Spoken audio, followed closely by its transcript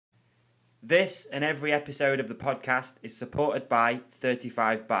This and every episode of the podcast is supported by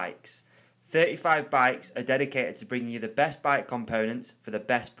 35 Bikes. 35 Bikes are dedicated to bringing you the best bike components for the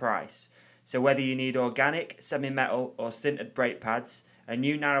best price. So whether you need organic, semi-metal or sintered brake pads, a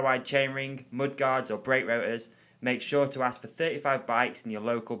new narrow-wide chainring, mudguards or brake rotors, make sure to ask for 35 Bikes in your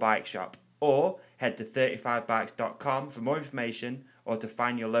local bike shop or head to 35bikes.com for more information or to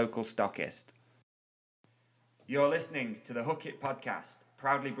find your local stockist. You're listening to the HKT Podcast,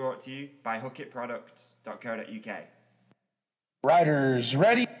 proudly brought to you by hktpodcast.co.uk. Riders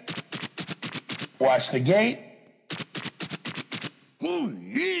ready? Watch the gate. Oh,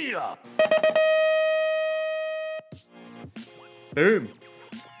 yeah! Boom!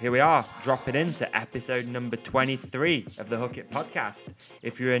 Here we are, dropping into episode number 23 of the HKT Podcast.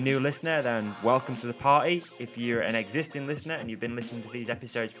 If you're a new listener, then welcome to the party. If you're an existing listener and you've been listening to these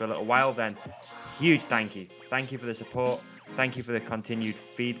episodes for a little while, then huge thank you. Thank you for the support. Thank you for the continued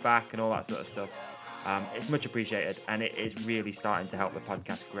feedback and all that sort of stuff. It's much appreciated, and it is really starting to help the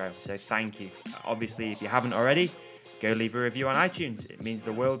podcast grow. So thank you. Obviously, if you haven't already, go leave a review on iTunes. It means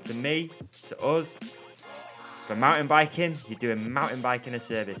the world to me, to us. For mountain biking, you're doing mountain biking a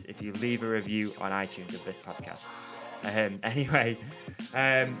service if you leave a review on iTunes of this podcast. Anyway,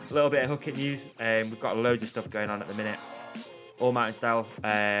 a little bit of HKT news. We've got loads of stuff going on at the minute. All Mountain Style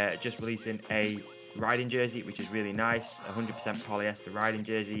just releasing a riding jersey, which is really nice. 100% polyester riding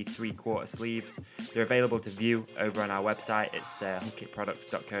jersey, 3/4 sleeves. They're available to view over on our website. It's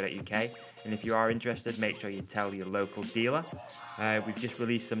hktpodcast.co.uk. And if you are interested, make sure you tell your local dealer. We've just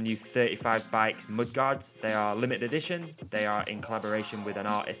released some new 35 Bikes mudguards. They are limited edition. They are in collaboration with an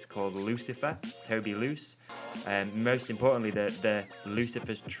artist called Lucifer, Toby Luce. Most importantly, the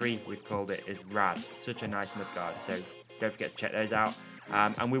Lucifer's tree, we've called it, is rad. Such a nice mudguard. So don't forget to check those out.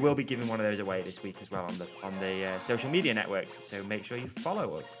 And we will be giving one of those away this week as well on the social media networks. So make sure you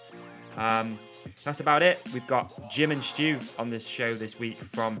follow us. That's about it. We've got Jim and Stu on this show this week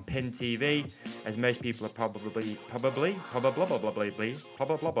from Pinned TV. As most people are probably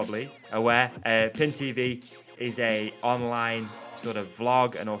aware, Pinned TV is a online sort of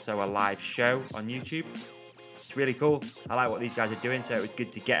vlog and also a live show on YouTube. It's really cool. I like what these guys are doing, so it was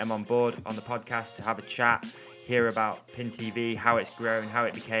good to get them on board on the podcast to have a chat, hear about Pinned TV, how it's grown, how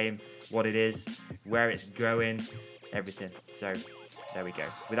it became what it is, where it's going, everything. So there we go.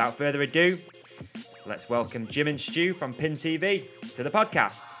 Without further ado, let's welcome Jim and Stu from Pinned TV to the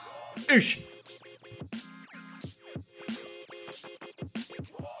podcast. Oosh!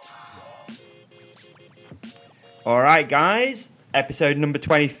 All right, guys. Episode number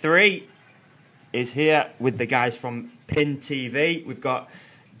 23 is here with the guys from Pinned TV. We've got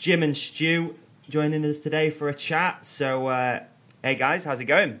Jim and Stu joining us today for a chat. So, hey guys, how's it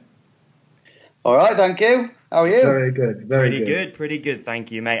going? All right, thank you. How are you? Very good, Pretty good,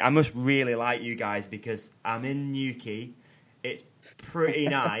 thank you, mate. I must really like you guys because I'm in Newquay. It's pretty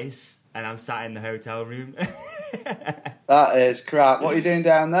nice, and I'm sat in the hotel room. That is crap. What are you doing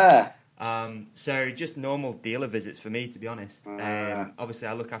down there? So just normal dealer visits for me, to be honest. Obviously,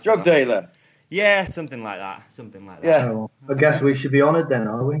 I look after Drug dealer. Yeah, something like that. Yeah. Oh, I guess we should be honoured then,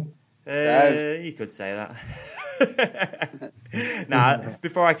 are we? You could say that. Nah,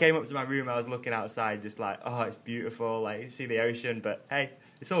 before I came up to my room, I was looking outside, just like, oh, it's beautiful, like, see the ocean. But hey,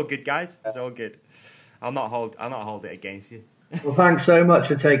 it's all good, guys. It's all good. I'll not hold it against you. Well, thanks so much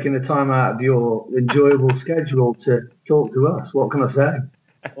for taking the time out of your enjoyable schedule to talk to us. What can I say?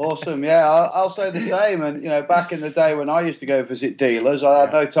 Awesome. Yeah, I'll say the same. And, back in the day when I used to go visit dealers, I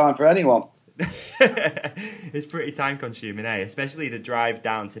had no time for anyone. It's pretty time consuming, especially the drive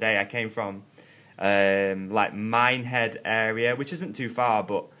down today. I came from like Minehead area, which isn't too far,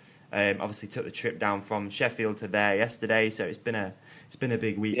 but obviously took the trip down from Sheffield to there yesterday, so it's been a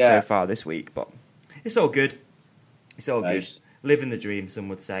big week so far this week, but it's all good. It's all nice. Good. Living the dream, some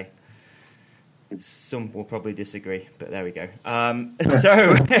would say. Some will probably disagree, but there we go.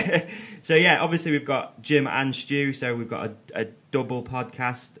 So yeah, obviously we've got Jim and Stu, so we've got a double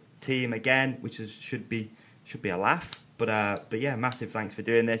podcast team again, which should be a laugh. But yeah, massive thanks for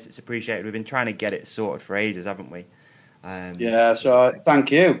doing this. It's appreciated. We've been trying to get it sorted for ages, haven't we? Yeah, so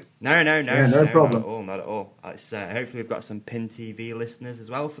thank you. No problem. Not at all. Hopefully we've got some Pinned TV listeners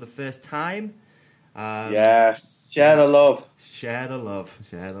as well for the first time. Yes, share the love. Share the love.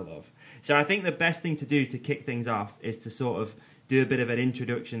 So I think the best thing to do to kick things off is to sort of do a bit of an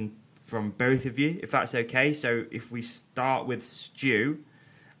introduction from both of you, if that's okay. So if we start with Stu,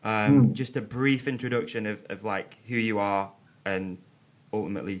 just a brief introduction of like who you are and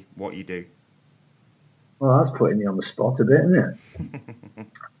ultimately what you do. Well, that's putting me on the spot a bit, isn't it?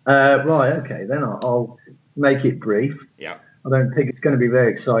 Right, okay, then I'll make it brief. Yeah. I don't think it's going to be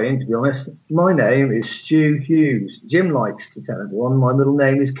very exciting, to be honest. My name is Stu Hughes. Jim likes to tell everyone my middle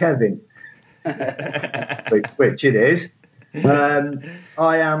name is Kevin, which it is.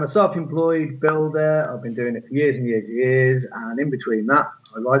 I am a self-employed builder. I've been doing it for years and years and years. And in between that,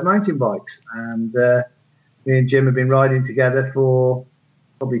 I ride mountain bikes. And me and Jim have been riding together for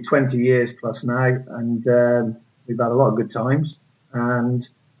probably 20 years plus now. And we've had a lot of good times. And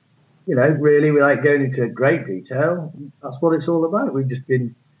really, without going into great detail, that's what it's all about. We've just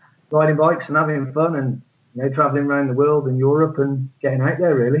been riding bikes and having fun and, traveling around the world and Europe and getting out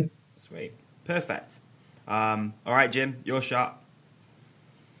there, really. Sweet. Perfect. All right, Jim, your shot.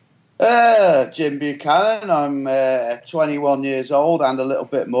 Jim Buchanan. I'm 21 years old and a little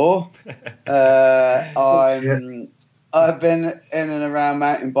bit more. I've been in and around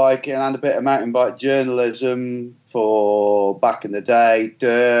mountain biking and a bit of mountain bike journalism for back in the day,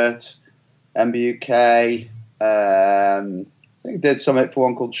 Dirt, MBUK. I think I did something for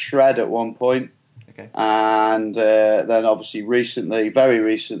one called Shred at one point. Okay. And then obviously very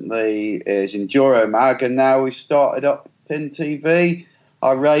recently is Enduro Mag, and now we started up Pinned TV.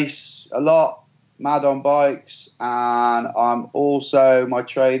 I race a lot, mad on bikes, and my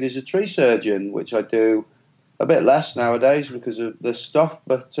trade is a tree surgeon, which I do a bit less nowadays because of this stuff,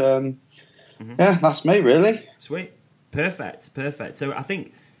 but yeah, that's me really. Sweet. Perfect. So I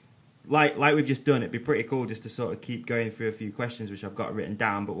think like we've just done, it'd be pretty cool just to sort of keep going through a few questions which I've got written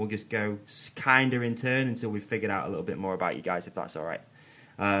down, but we'll just go kind of in turn until we've figured out a little bit more about you guys, if that's all right.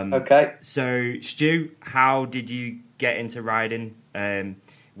 Okay. So Stu, how did you get into riding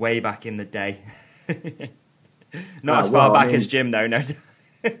way back in the day? Not as far back as Jim though, no.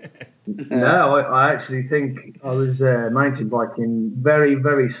 No, I actually think I was mountain biking very,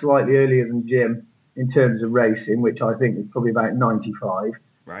 very slightly earlier than Jim in terms of racing, which I think was probably about 95.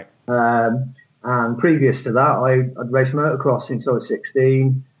 Right. And previous to that, I'd raced motocross since I was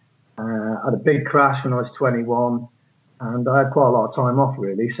 16. I had a big crash when I was 21, and I had quite a lot of time off,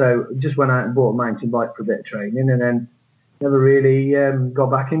 really. So I just went out and bought a mountain bike for a bit of training, and then never really got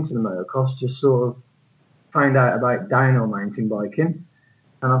back into the motocross, just sort of found out about downhill mountain biking.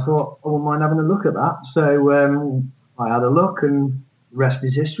 And I thought, I wouldn't mind having a look at that. So I had a look, and the rest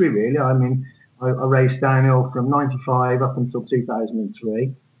is history, really. I mean, I raced downhill from 95 up until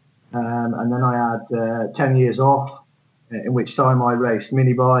 2003. And then I had 10 years off, in which time I raced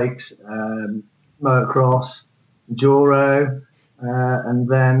mini bikes, motocross, enduro, and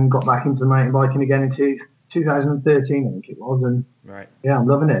then got back into mountain biking again in 2013, I think it was. And right. Yeah, I'm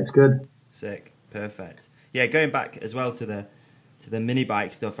loving it. It's good. Sick. Perfect. Yeah, going back as well to the mini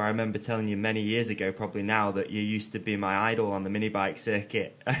bike stuff, I remember telling you many years ago, probably now, that you used to be my idol on the mini bike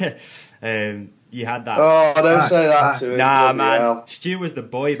circuit. You had that. Oh, don't say that to him. Nah, man. Stu was the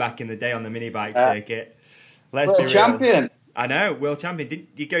boy back in the day on the mini bike circuit. Let's be real. Champion. I know, world champion. Did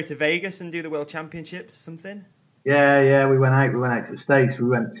you go to Vegas and do the world championships or something? Yeah. We went out to the States. We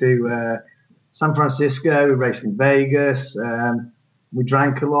went to San Francisco. We raced in Vegas. We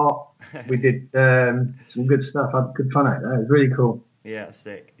drank a lot. We did some good stuff. I had good fun out there. It was really cool. Yeah,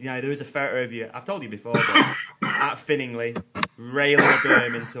 sick. There was a photo of you, I've told you before, but at Finningley, railing a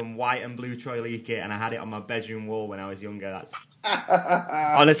berm in some white and blue Troy Lee kit, and I had it on my bedroom wall when I was younger. That's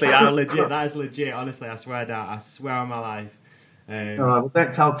honestly, that is legit. Honestly, I swear on my life. All right, well,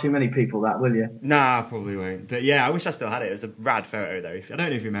 don't tell too many people that, will you? Nah, I probably won't. But yeah, I wish I still had it. It was a rad photo, though. I don't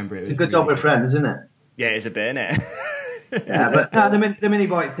know if you remember it. It's a good job with friends, isn't it? Yeah, it's a bit, isn't it? Yeah, but no, the mini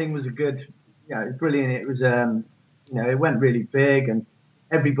bike thing was it was brilliant. It was, it went really big, and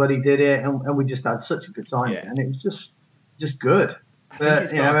everybody did it, and we just had such a good time, and it was just good. I think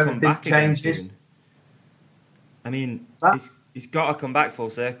it's got to come back again changes. soon. I mean, it's got to come back full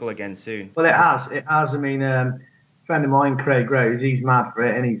circle again soon. Well, it has. I mean, a friend of mine, Craig Rose, he's mad for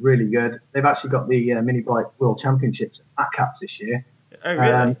it, and he's really good. They've actually got the mini bike world championships at Caps this year. Oh,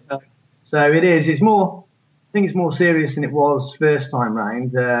 really? So it is. It's more. I think it's more serious than it was first time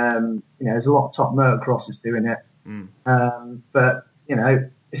round. There's a lot of top motocrossers doing it, but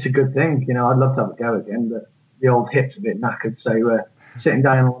it's a good thing. I'd love to have a go again, but the old hip's a bit knackered. So sitting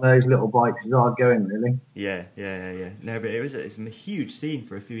down on those little bikes is hard going, really. Yeah. No, but it's a huge scene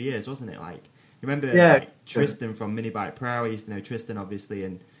for a few years, wasn't it? Like, you remember Tristan from Mini Bike Pro? I used to know Tristan, obviously,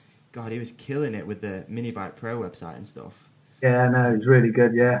 and God, he was killing it with the Mini Bike Pro website and stuff. Yeah, no, he was really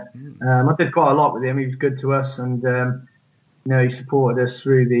good, yeah. I did quite a lot with him. He was good to us, and, he supported us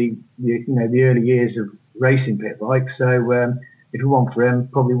through the early years of racing pit bikes. So if it weren't for him,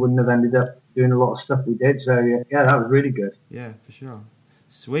 probably wouldn't have ended up doing a lot of stuff we did. So, yeah, that was really good. Yeah, for sure.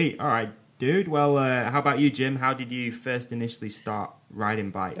 Sweet. All right, dude. Well, how about you, Jim? How did you first initially start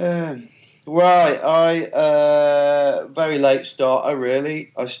riding bikes? Right, I very late starter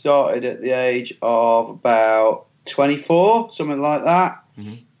really. I started at the age of about 24, something like that,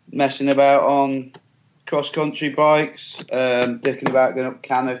 messing about on cross-country bikes, dicking about going up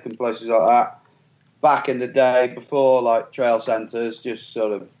Cannock and places like that. Back in the day, before like trail centres, just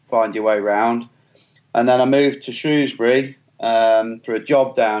sort of find your way round. And then I moved to Shrewsbury for a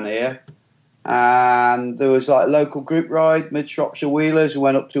job down here. And there was like a local group ride, Mid-Shropshire Wheelers, who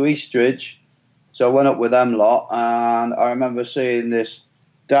went up to Eastridge. So I went up with them lot, and I remember seeing this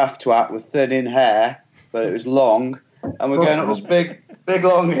daft twat with thin-in hair, but it was long, and we're going up this big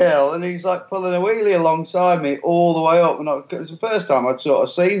long hill, and he's like pulling a wheelie alongside me all the way up. And it was the first time I'd sort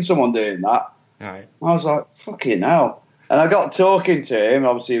of seen someone doing that. Right. I was like, fucking hell. And I got talking to him,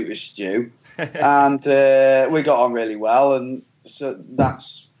 obviously it was Stu, and we got on really well, and so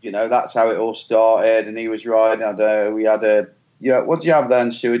that's how it all started. And he was riding. We had a what did you have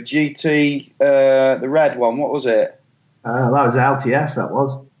then, Stu? A GT, the red one. What was it? That was LTS. That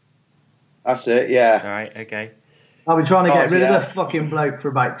was. That's it. Yeah. All right. Okay. I've been trying to get rid of the fucking bloke for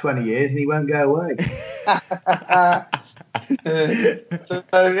about 20 years, and he won't go away.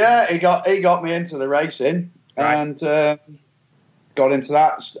 So yeah, he got me into the racing, right. And got into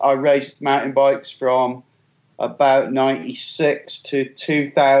that. I raced mountain bikes from about 96 to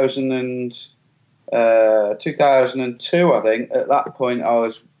 2002, I think. At that point, I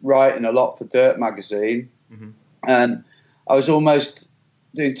was writing a lot for Dirt magazine, and I was almost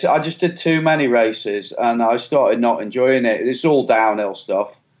I just did too many races, and I started not enjoying it. It's all downhill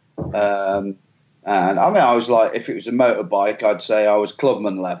stuff, and I mean, I was like, if it was a motorbike, I'd say I was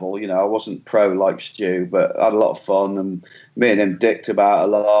clubman level. I wasn't pro like Stu, but I had a lot of fun, and me and him dicked about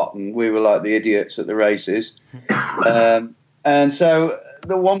a lot, and we were like the idiots at the races. And so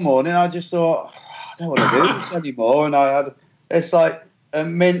the one morning, I just thought, I don't want to do this anymore, and it's like a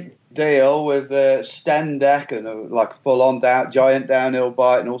mint deal with a Sten deck and a full-on giant downhill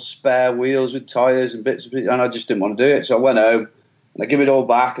bike and all spare wheels with tyres and bits, and I just didn't want to do it. So I went home and I give it all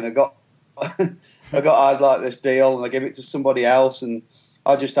back, and I had like this deal, and I gave it to somebody else, and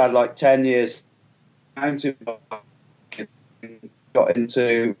I just had like 10 years got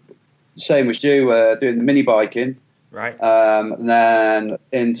into same as you doing the mini biking, right? And then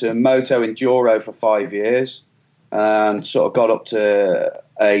into moto enduro for 5 years, and sort of got up to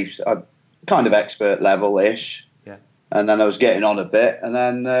a kind of expert level ish. Yeah. And then I was getting on a bit, and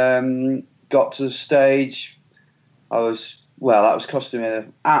then got to the stage. That was costing me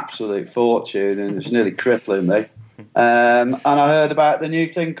an absolute fortune, and it was nearly crippling me. And I heard about the new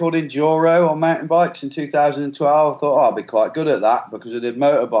thing called enduro on mountain bikes in 2012. I thought, I'll be quite good at that because I did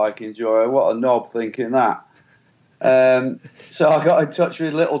motorbike enduro. What a knob thinking that. So I got in touch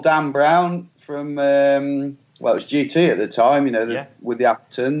with little Dan Brown from, it was GT at the time, with the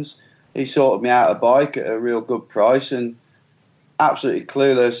Athertons. He sorted me out a bike at a real good price, and absolutely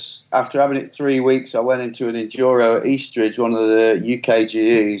clueless. After having it 3 weeks, I went into an enduro at Eastridge, one of the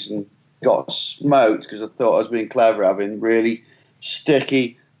UKGEs, and got smoked because I thought I was being clever, having really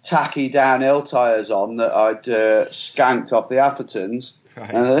sticky, tacky downhill tyres on that I'd skanked off the Athertons.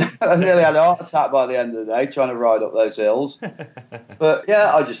 Right. And I nearly had a heart attack by the end of the day trying to ride up those hills. But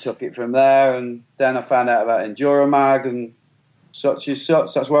yeah, I just took it from there, and then I found out about Enduro Mag and such is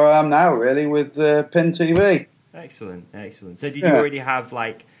such. That's where I am now, really, with Pinned TV. Excellent. So did you already have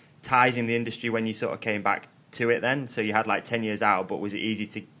ties in the industry when you sort of came back to it then? So you had 10 years out, but was it easy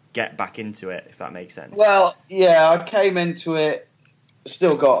to get back into it, if that makes sense? Well, yeah, I came into it,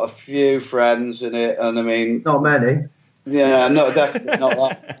 still got a few friends in it, and I mean... Not many. Yeah, definitely not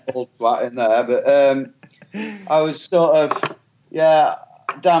that old twat in there, but I was sort of,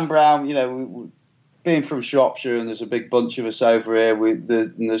 Dan Brown, being from Shropshire, and there's a big bunch of us over here, and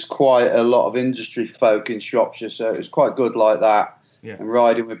there's quite a lot of industry folk in Shropshire, so it was quite good like that. Yeah. And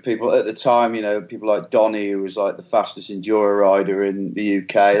riding with people at the time, people like Donny, who was the fastest enduro rider in the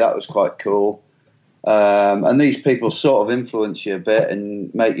UK. That was quite cool. And these people sort of influence you a bit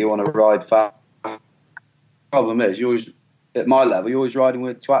and make you want to ride fast. Problem is, at my level, you're always riding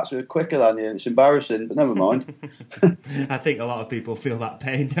with twats who are quicker than you, and it's embarrassing, but never mind. I think a lot of people feel that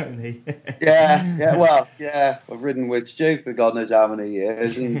pain, don't they? Yeah. I've ridden with Stu for God knows how many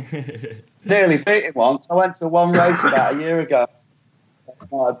years, and nearly beat him once. I went to one race about a year ago.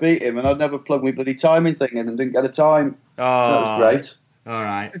 I beat him, and I'd never plugged my bloody timing thing in and didn't get a time. Oh, that was great. All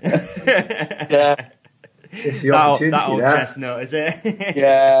right. Yeah. That old chestnut, is it?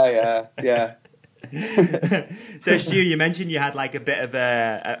 Yeah. So Stu, you mentioned you had a bit of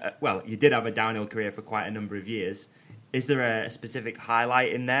you did have a downhill career for quite a number of years. Is there a specific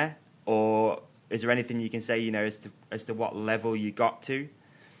highlight in there, or is there anything you can say, as to what level you got to?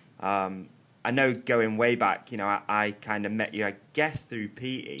 I know going way back, you know, I kind of met you, I guess, through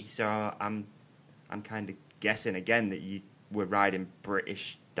Petey. So I'm kind of guessing again that you were riding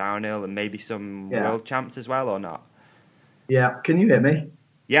British downhill and maybe some world champs as well, or not? Yeah, can you hear me?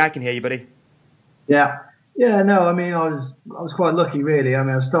 Yeah, I can hear you, buddy. Yeah, no, I mean, I was quite lucky, really. I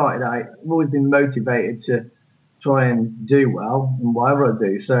mean, I started out, I've always been motivated to try and do well in whatever I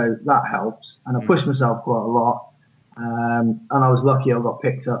do, so that helps. And I pushed myself quite a lot, and I was lucky I got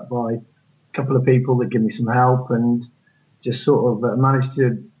picked up by a couple of people that give me some help, and just sort of managed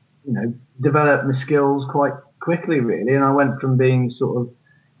to, you know, develop my skills quite quickly, really. And I went from being sort of,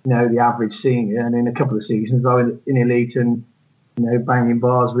 you know, the average senior, and in a couple of seasons I was in elite and, you know, banging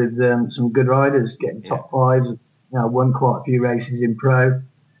bars with some good riders, getting top fives. You know, won quite a few races in pro.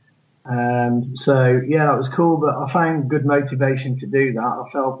 So yeah, that was cool. But I found good motivation to do that. I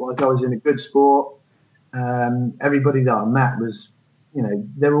felt like I was in a good sport. Everybody that I met was, you know,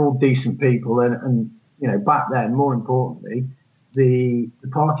 they're all decent people, and you know, back then, more importantly, the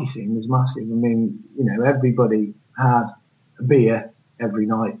party scene was massive. I mean, you know, everybody had a beer every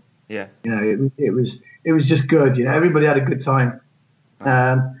night. Yeah. You know, it was just good. You know, everybody had a good time.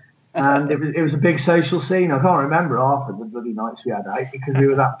 And it was a big social scene. I can't remember half of the bloody nights we had out because we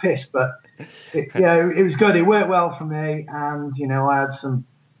were that pissed. But you know, it was good. It worked well for me, and you know, I had some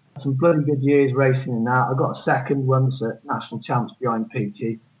bloody good years racing in that. I got a second once at national champs behind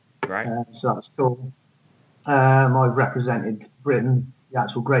PT. Right. So that was cool. I've represented Britain, the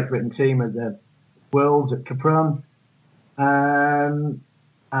actual Great Britain team at the Worlds at Caprum. And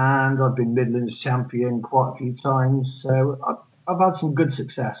I've been Midlands champion quite a few times. So I've had some good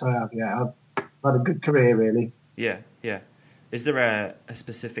success. I have, yeah. I've had a good career, really. Yeah. Is there a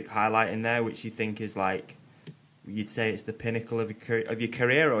specific highlight in there which you think is like, you'd say it's the pinnacle of your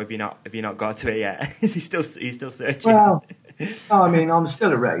career, or have you not got to it yet? Is he still searching? Well, no, I mean, I'm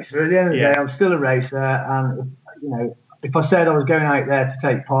still a racer. At the end of the day, I'm still a racer, and you know, if I said I was going out there to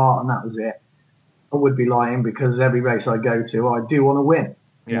take part and that was it, I would be lying, because every race I go to, I do want to win.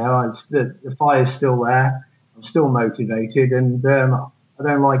 You know, the fire's still there. I'm still motivated, and I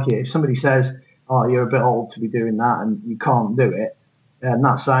don't like it if somebody says, "Oh, you're a bit old to be doing that, and you can't do it." And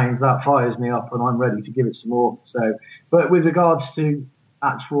that fires me up, and I'm ready to give it some more. So, but with regards to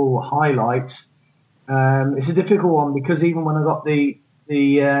actual highlights, it's a difficult one, because even when I got the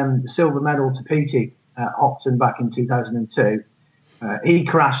silver medal to PT at Hopton back in 2002, he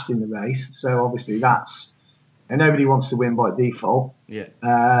crashed in the race. So obviously and nobody wants to win by default. Yeah.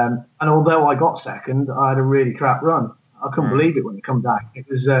 And although I got second, I had a really crap run. I couldn't believe it when it came down. It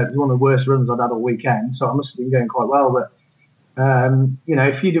was one of the worst runs I'd had all weekend. So I must have been going quite well, but. You know,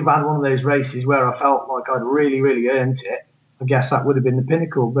 if you'd have had one of those races where I felt like I'd really, really earned it, I guess that would have been the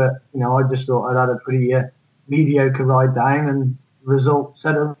pinnacle. But, you know, I just thought I'd had a pretty mediocre ride down, and the result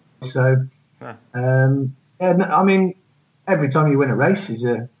said it. So, and I mean, every time you win a race is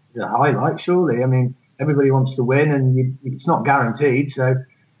a highlight, surely. I mean, everybody wants to win, and it's not guaranteed. So,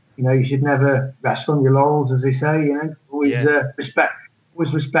 you know, you should never rest on your laurels, as they say. You know, always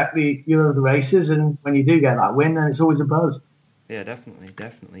respect the other races, and when you do get that win, then it's always a buzz. Yeah, definitely.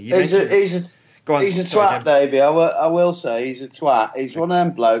 He's a twat, Davey. I will say he's a twat. He's one of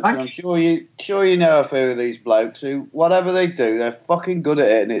them blokes, and I'm sure you know a few of these blokes who, whatever they do, they're fucking good at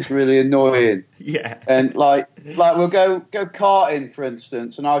it, and it's really annoying. Yeah. And like we'll go karting, for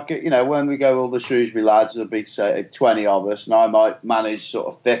instance, and I'll get, you know, when we go, all the Shrewsbury lads, there'll be say 20 of us, and I might manage sort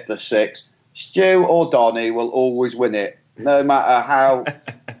of 5th or 6th. Stu or Donny will always win it, no matter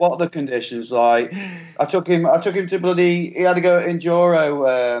what the conditions like. I took him to bloody. He had to go at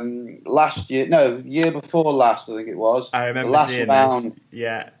Enduro last year. No, year before last, I think it was. I remember last seeing round.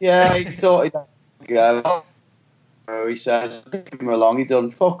 This. Yeah. He thought he'd go. He says, took him along. He'd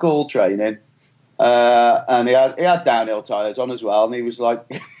done fuck all training, and he had downhill tyres on as well. And he was like,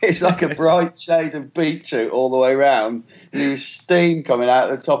 it's like a bright shade of beetroot all the way round. And he was steam coming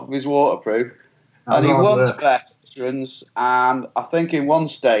out of the top of his waterproof, and he won the veterans. And I think in one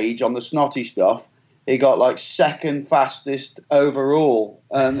stage on the snotty stuff, he got like 2nd fastest overall.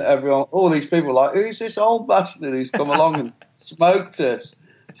 And everyone, all these people were like, who's this old bastard who's come along and smoked us?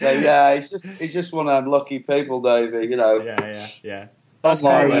 So yeah, he's just one of them lucky people, Davey. You know. Yeah. That's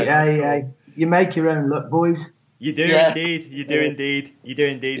cool. You make your own luck, boys. You do indeed. You do indeed. You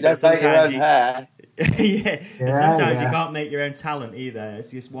don't make your own hair. And sometimes you can't make your own talent either.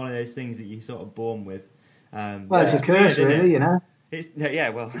 It's just one of those things that you're sort of born with. It's a curse, weird, really, you know.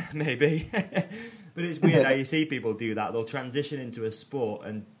 Well, maybe. But it's weird how you see people do that. They'll transition into a sport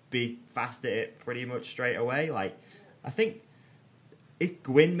and be fast at it pretty much straight away. Like, I think is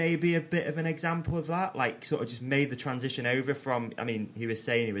Gwyn maybe a bit of an example of that? Like, sort of just made the transition over from, I mean, he was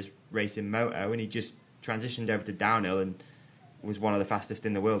saying he was racing moto and he just transitioned over to downhill and was one of the fastest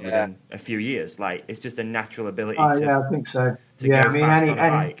in the world within a few years. Like, it's just a natural ability I think so. to go fast on a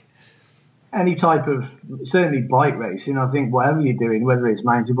bike. Any type of, certainly bike racing, I think whatever you're doing, whether it's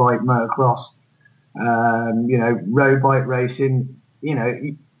mountain bike, motocross, road bike racing,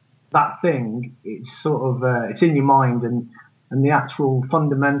 that thing, it's sort of, it's in your mind, and the actual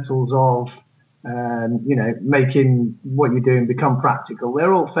fundamentals of, making what you're doing become practical.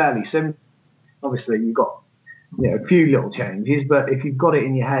 They're all fairly simple. Obviously, you've got, a few little changes, but if you've got it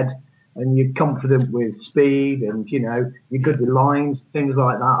in your head and you're confident with speed and, you're good with lines, things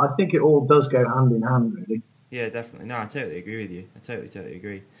like that, I think it all does go hand in hand, really. Yeah, definitely. No, I totally agree with you. I totally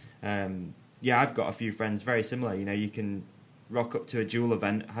agree. I've got a few friends very similar. You can rock up to a dual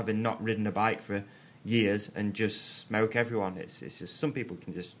event having not ridden a bike for years and just smoke everyone. It's just, some people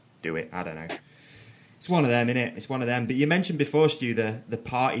can just do it. I don't know. It's one of them, innit? It's one of them. But you mentioned before, Stu, the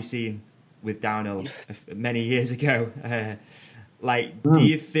party scene with downhill many years ago. Do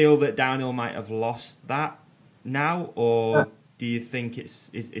you feel that downhill might have lost that now, or do you think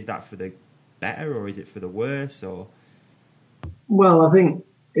is that for the better, or is it for the worse? Or well, I think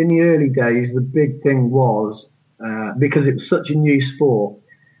in the early days the big thing was because it was such a new sport.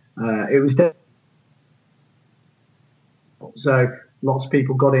 It was so lots of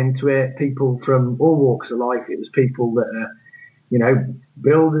people got into it. People from all walks of life. It was people that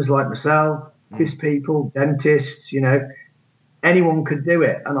builders like myself, piss people, dentists. Anyone could do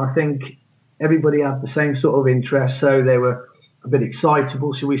it, and I think everybody had the same sort of interest, so they were a bit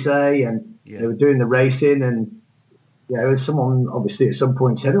excitable, shall we say, and they were doing the racing, and someone obviously at some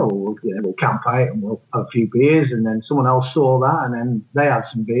point said, we'll camp out and we'll have a few beers, and then someone else saw that, and then they had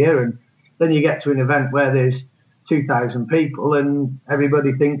some beer, and then you get to an event where there's 2,000 people, and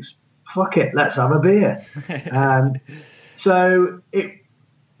everybody thinks, fuck it, let's have a beer. So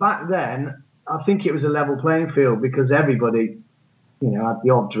back then, I think it was a level playing field because everybody, had the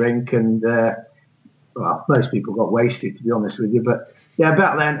odd drink, and most people got wasted, to be honest with you. But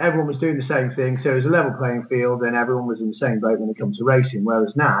back then everyone was doing the same thing, so it was a level playing field, and everyone was in the same boat when it comes to racing.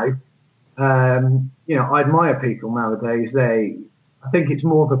 Whereas now, I admire people nowadays. I think it's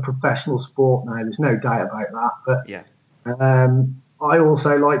more of a professional sport now. There's no doubt about that. But I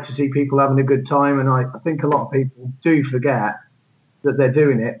also like to see people having a good time, and I think a lot of people do forget that they're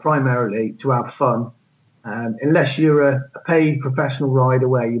doing it primarily to have fun. Unless you're a paid professional rider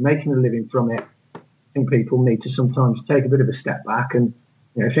where you're making a living from it, I think people need to sometimes take a bit of a step back and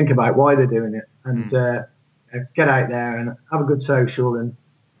think about why they're doing it, and get out there and have a good social and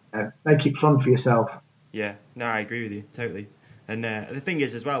make it fun for yourself. Yeah, no, I agree with you totally. And the thing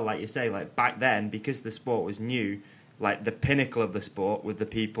is as well, like you say, like back then, because the sport was new, like the pinnacle of the sport were the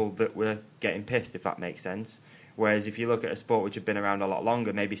people that were getting pissed, if that makes sense. Whereas if you look at a sport which had been around a lot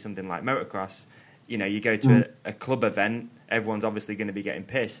longer, maybe something like motocross, you go to a club event, everyone's obviously going to be getting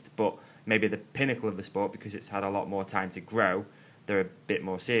pissed, but maybe the pinnacle of the sport, because it's had a lot more time to grow, they're a bit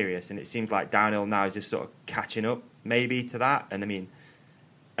more serious. And it seems like downhill now is just sort of catching up maybe to that. And I mean,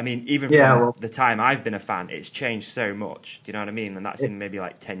 even from the time I've been a fan, it's changed so much. Do you know what I mean? And that's in maybe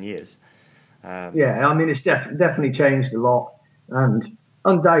like 10 years. It's definitely changed a lot. And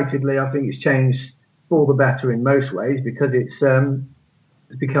undoubtedly, I think it's changed for the better in most ways, because it's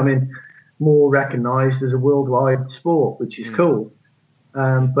becoming more recognised as a worldwide sport, which is cool.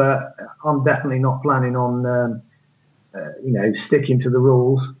 But I'm definitely not planning on, sticking to the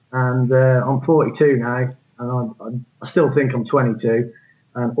rules. And I'm 42 now, and I still think I'm 22.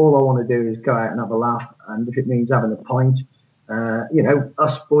 And all I want to do is go out and have a laugh. And if it means having a pint,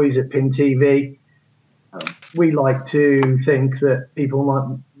 us boys at Pinned TV, we like to think that people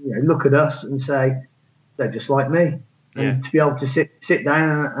might, look at us and say they're just like me. And to be able to sit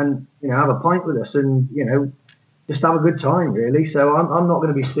down and have a pint with us and just have a good time, really. So I'm not going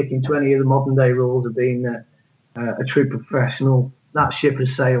to be sticking to any of the modern day rules of being a true professional. That ship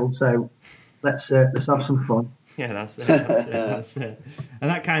has sailed, so let's have some fun. Yeah, that's it. And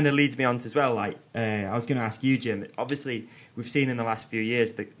that kind of leads me on to as well. Like I was going to ask you, Jim. Obviously, we've seen in the last few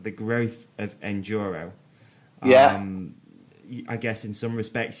years the growth of enduro. I guess in some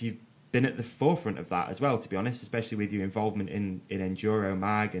respects you've been at the forefront of that as well, to be honest, especially with your involvement in Enduro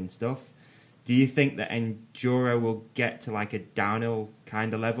Mag and stuff. Do you think that enduro will get to like a downhill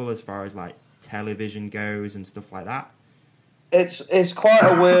kind of level as far as like television goes and stuff like that? It's quite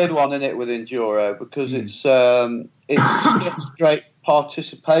a weird one, isn't it, with enduro, because it's a straight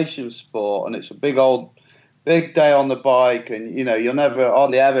participation sport, and it's a big old big day on the bike, and you'll never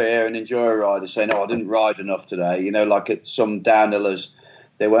hardly ever hear an enduro rider say, "No, I didn't ride enough today." Like at some downhillers,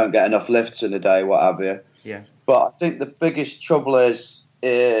 they won't get enough lifts in a day, what have you. Yeah. But I think the biggest trouble is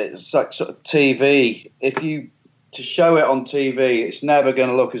like sort of TV. To show it on TV, it's never going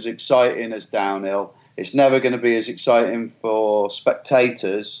to look as exciting as downhill. It's never going to be as exciting for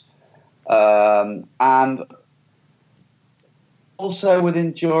spectators, and also with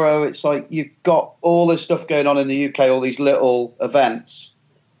enduro, it's like you've got all this stuff going on in the UK, all these little events,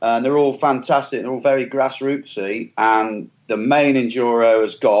 and they're all fantastic. They're all very grassrootsy, and the main enduro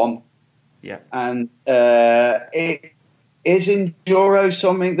has gone. Yeah. And is enduro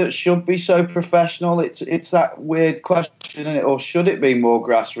something that should be so professional? It's that weird question, isn't it? Or should it be more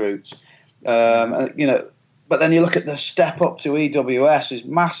grassroots? But then you look at the step up to EWS is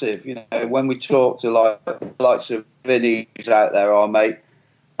massive. When we talk to likes of Vinny who's out there, our mate,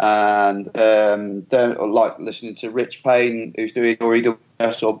 and like listening to Rich Payne who's doing or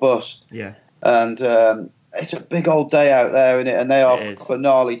EWS or bust. Yeah. And it's a big old day out there, isn't it? And they are proper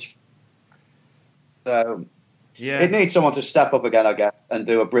gnarly. So yeah, it needs someone to step up again, I guess, and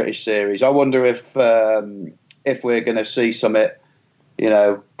do a British series. I wonder if we're going to see something,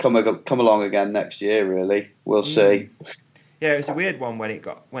 come along again next year. Really, we'll see. Yeah, it was a weird one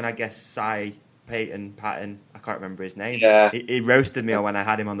when I guess Cy Patton, I can't remember his name. Yeah, he roasted me when I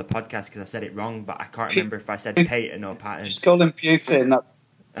had him on the podcast because I said it wrong, but I can't remember if I said Patton or Patton. Just call him Putin. That's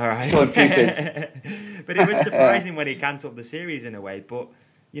all right. Call him Putin. But it was surprising when he cancelled the series in a way, but.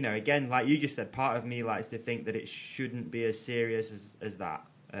 Again, like you just said, part of me likes to think that it shouldn't be as serious as that.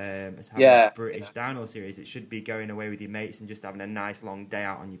 As having a British downhill series, it should be going away with your mates and just having a nice long day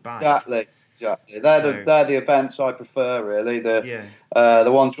out on your bike. Exactly. They're the events I prefer, really. The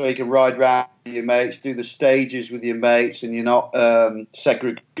ones where you can ride round with your mates, do the stages with your mates, and you're not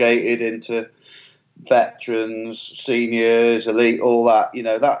segregated into veterans, seniors, elite, all that.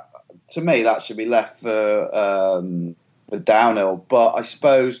 That to me that should be left for downhill. But I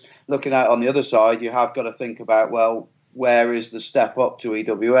suppose looking at it on the other side, you have got to think about, well, where is the step up to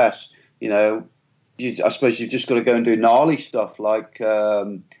EWS? I suppose you've just got to go and do gnarly stuff like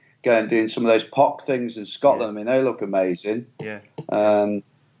go and doing some of those POC things in Scotland. I mean, they look amazing. Yeah. And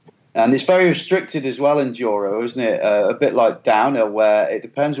it's very restricted as well, enduro, isn't it? A bit like downhill, where it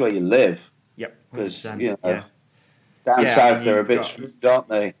depends where you live. Yep. Because down Yeah, south they're a bit screwed, aren't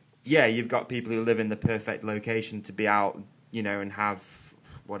they? Yeah, you've got people who live in the perfect location to be out, and have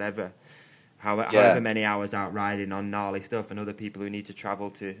however many hours out riding on gnarly stuff, and other people who need to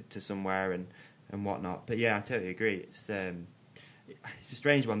travel to somewhere and whatnot. But yeah, I totally agree. It's a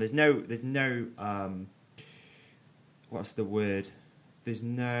strange one. There's no what's the word? There's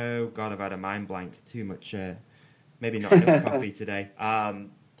no God. I've had a mind blank. Too much. Maybe not enough coffee today.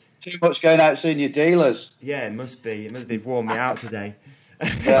 Too much going out seeing your dealers. Yeah, it must be. They've worn me out today.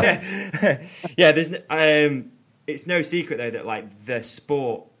 Yeah. There's it's no secret though that like the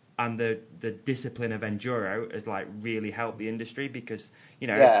sport and the discipline of enduro has like really helped the industry because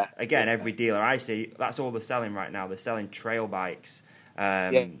again every dealer I see, that's all they're selling right now. They're selling trail bikes,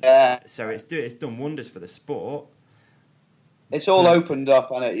 so it's done wonders for the sport. It's all opened up,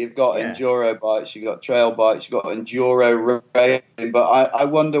 hasn't it? You've got enduro bikes, you've got trail bikes, you've got enduro racing, but I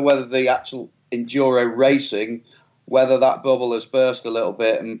wonder whether the actual enduro racing, whether that bubble has burst a little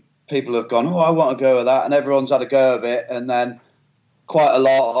bit and people have gone, I want to go with that, and everyone's had a go of it, and then quite a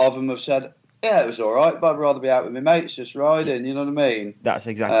lot of them have said, it was all right, but I'd rather be out with my mates just riding, you know what I mean? That's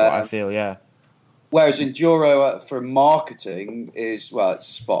exactly what I feel, yeah. Whereas enduro for marketing is, it's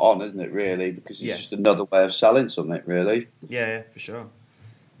spot on, isn't it, really? Because it's just another way of selling something, really. Yeah, for sure.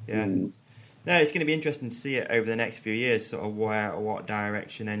 Yeah. No, it's going to be interesting to see it over the next few years, sort of what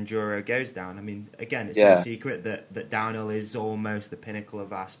direction enduro goes down. I mean, again, it's no secret that downhill is almost the pinnacle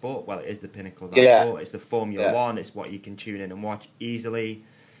of our sport. Well, it is the pinnacle of our sport. It's the Formula One. It's what you can tune in and watch easily.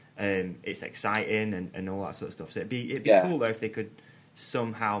 It's exciting and all that sort of stuff. So it'd be cool though if they could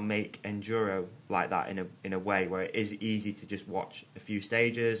somehow make enduro like that in a way where it is easy to just watch a few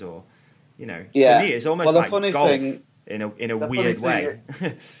stages, or for me it's almost like golf. In a weird way.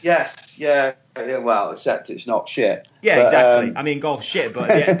 Yes, yeah. Well, except it's not shit. Yeah, but, exactly. I mean, golf's shit, but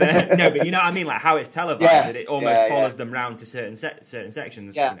but you know what I mean. Like how it's televised, and it almost follows them round to certain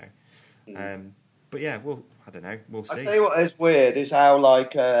sections. Yeah. But yeah, I don't know. We'll see. I tell you what is weird is how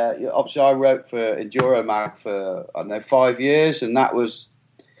obviously I wrote for Enduro Mag for 5 years, and that was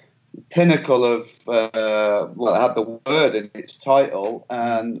the pinnacle of it had the word in its title,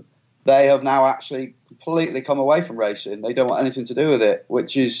 and they have now actually completely come away from racing. They don't want anything to do with it,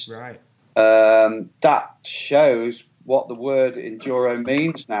 which is right. That shows what the word enduro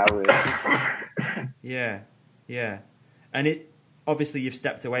means now, really. Yeah, Yeah, and obviously you've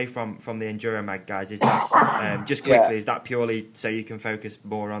stepped away from the Enduro Mag guys. Is that just quickly? Is that purely so you can focus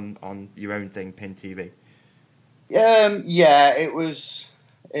more on your own thing, Pinned TV? Yeah, it was.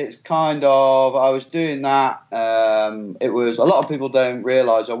 It's kind of, I was doing that. It was, a lot of people don't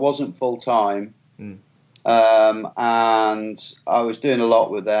realise I wasn't full time. And I was doing a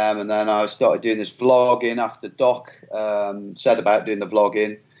lot with them, and then I started doing this vlogging after Doc said about doing the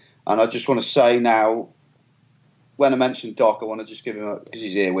vlogging. And I just want to say now, when I mentioned Doc, I want to just give him because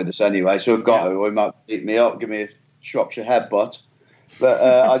he's here with us anyway, so I've got to, or he might beat me up, give me a Shropshire headbutt. But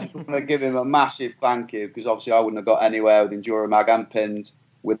I just want to give him a massive thank you, because obviously I wouldn't have got anywhere with Enduro Mag and Pinned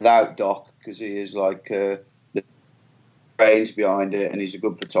without Doc, because he is like the brains behind it, and he's a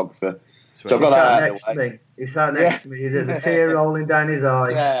good photographer. Sweet. So I've got that out of the way. He sat next to me. There's a tear rolling down his eye.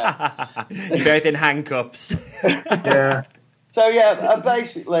 Yeah. You're both in handcuffs. Yeah. So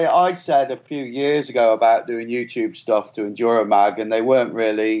basically, I said a few years ago about doing YouTube stuff to Enduro Mag, and they weren't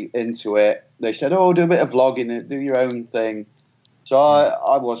really into it. They said, "Oh, do a bit of vlogging, do your own thing." So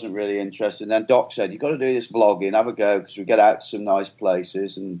I wasn't really interested. And then Doc said, "You've got to do this vlogging, have a go, because we get out to some nice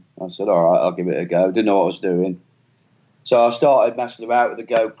places." And I said, "All right, I'll give it a go." Didn't know what I was doing. So I started messing about with the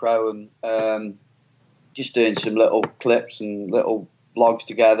GoPro and just doing some little clips and little vlogs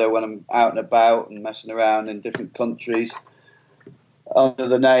together when I'm out and about and messing around in different countries under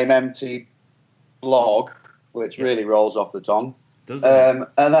the name MT Vlog, which really rolls off the tongue. Doesn't it?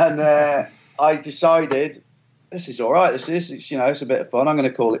 And then I decided, this is all right. It's a bit of fun. I'm going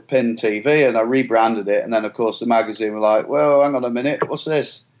to call it Pinned TV, and I rebranded it. And then, of course, the magazine were like, "Well, hang on a minute, what's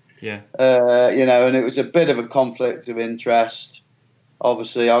this?" Yeah. And it was a bit of a conflict of interest.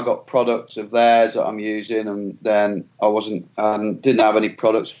 Obviously, I got products of theirs that I'm using, and then didn't have any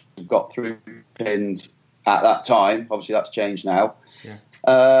products got through Pinned at that time. Obviously, that's changed now. Yeah.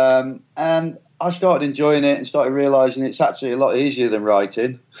 And I started enjoying it and started realising it's actually a lot easier than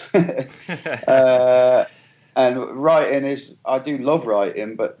writing. And writing I do love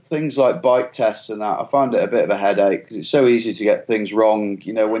writing, but things like bike tests and that, I find it a bit of a headache because it's so easy to get things wrong.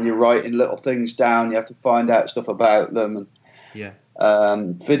 You know, when you're writing little things down, you have to find out stuff about them.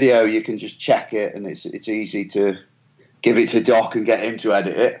 And video, you can just check it, and it's easy to give it to Doc and get him to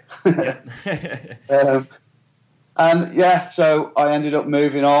edit it. So I ended up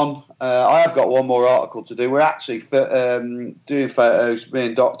moving on. I have got one more article to do. We're actually doing photos, me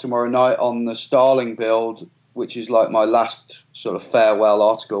and Doc, tomorrow night on the Starling build, which is like my last sort of farewell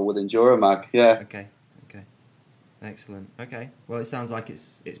article with Enduro Mag. Yeah. Okay. Excellent. Okay. Well, it sounds like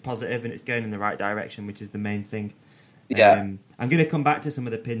it's positive and it's going in the right direction, which is the main thing. Yeah. I'm going to come back to some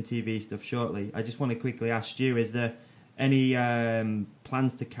of the Pinned TV stuff shortly. I just want to quickly ask Stu, is there any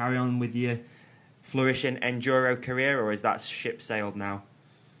plans to carry on with your flourishing enduro career, or is that ship sailed now?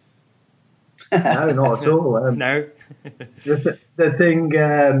 No, not at all. No. The thing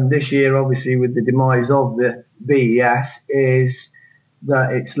this year, obviously, with the demise of the BES, is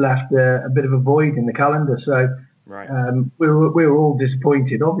that it's left a bit of a void in the calendar. So right. We were all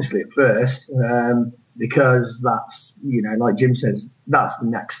disappointed, obviously, at first, because that's, like Jim says, that's the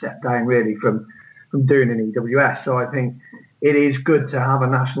next step down, really, from doing an EWS. So I think it is good to have a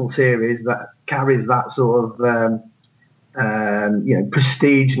national series that carries that sort of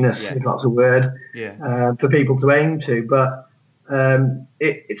prestigeness, if that's a word, for people to aim to. But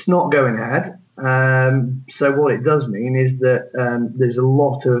it's not going ahead. So what it does mean is that there's a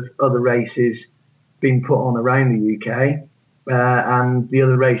lot of other races being put on around the UK, and the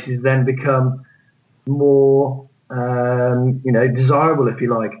other races then become more, desirable, if you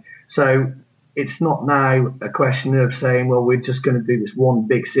like. So it's not now a question of saying, well, we're just going to do this one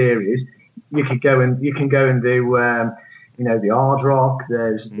big series. You can go and do, the Hard Rock.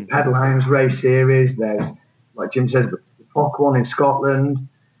 There's the Pedal Hounds race series. There's, like Jim says, the POC one in Scotland.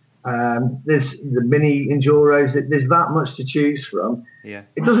 There's the mini enduros. There's that much to choose from. Yeah.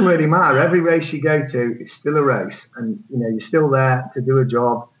 It doesn't really matter. Every race you go to, it's still a race, and you're still there to do a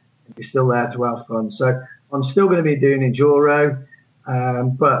job. And you're still there to have fun. So I'm still going to be doing enduro,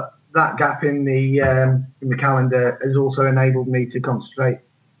 but that gap in the calendar has also enabled me to concentrate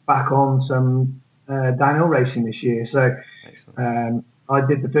back on some downhill racing this year. So I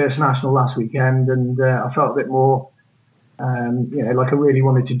did the first national last weekend, and I felt a bit more, like I really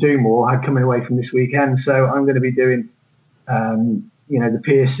wanted to do more. I had coming away from this weekend, so I'm going to be doing, the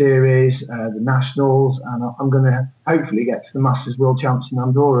peer series, the nationals, and I'm going to hopefully get to the Masters World Champs in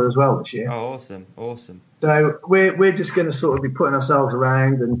Andorra as well this year. Oh, awesome! So we're just going to sort of be putting ourselves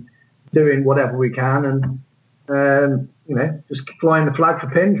around and doing whatever we can, and just flying the flag for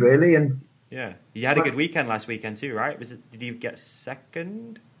Pinned, really. And yeah, you had a good weekend last weekend too, right? Did you get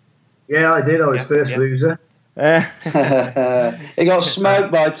second? Yeah, I did. I was first loser. He got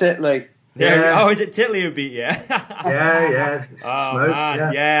smoked by Titley. Yeah. Oh, is it Titley who beat you? yeah. Oh, Smoke,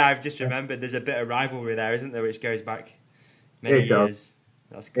 man. Yeah, I've just remembered there's a bit of rivalry there, isn't there, which goes back many years.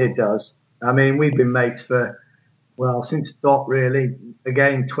 That's cool. It does. I mean, we've been mates since Dot, really.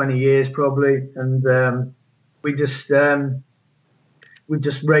 Again, 20 years probably. And we've just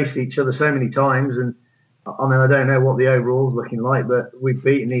raced each other so many times. And I mean, I don't know what the overall's looking like, but we've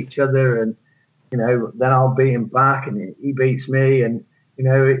beaten each other. And, then I'll beat him back and he beats me. And,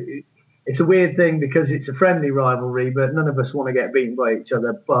 it's a weird thing because it's a friendly rivalry, but none of us want to get beaten by each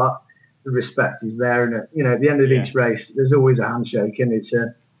other. But the respect is there, and at the end of each race, there's always a handshake, and it's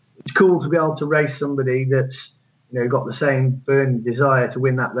cool to be able to race somebody that's got the same burning desire to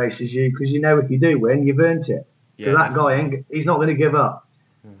win that race as you, because if you do win, you've earned it. So that guy, he's not going to give up.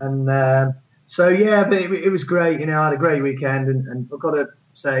 And but it was great. I had a great weekend, and I've got to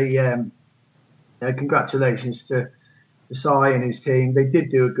say, congratulations to Si and his team. They did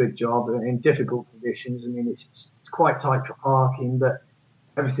do a good job in difficult conditions. I mean, it's quite tight for parking, but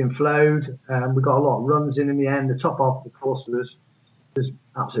everything flowed. We got a lot of runs in the end. The top half of the course was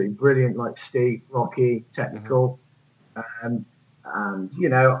absolutely brilliant, like steep, rocky, technical. And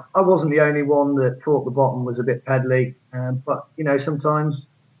I wasn't the only one that thought the bottom was a bit pedally. But sometimes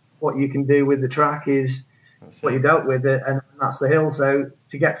what you can do with the track is what you dealt with it, and that's the hill. So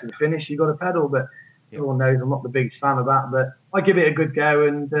to get to the finish, you got to pedal. But everyone knows I'm not the biggest fan of that, but I give it a good go,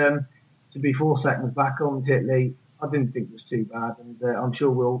 and to be 4 seconds back on Titley, I didn't think it was too bad, and I'm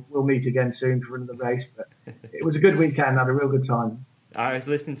sure we'll meet again soon for another race. But it was a good weekend, I had a real good time. I was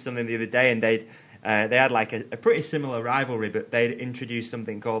listening to something the other day, and they had like a pretty similar rivalry, but they'd introduced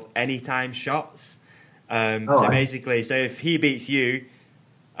something called anytime shots. Basically, if he beats you,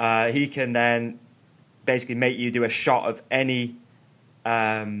 he can then basically make you do a shot of any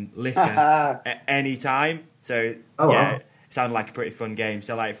liquor at any time. So it sounded like a pretty fun game.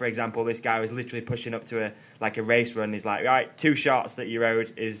 So like, for example, this guy was literally pushing up to a race run. He's like, right, 2 shots that you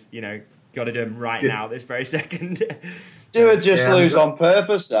owed is got to do them right now, this very second. Do it just lose on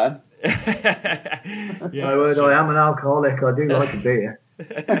purpose then. I am an alcoholic. I do like a beer.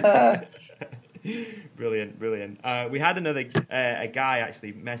 Brilliant. We had another a guy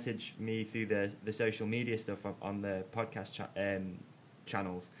actually message me through the social media stuff on the podcast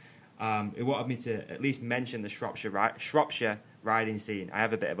channels. He wanted me to at least mention the Shropshire riding scene. I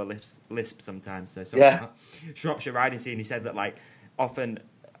have a bit of a lisp sometimes, so sorry about that. Shropshire riding scene. He said that often,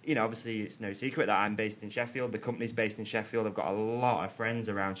 obviously it's no secret that I'm based in Sheffield. The company's based in Sheffield. I've got a lot of friends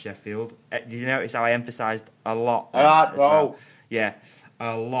around Sheffield. Did you notice how I emphasised a lot? Well? Yeah,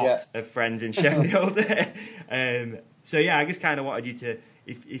 a lot of friends in Sheffield. I just kind of wanted you to,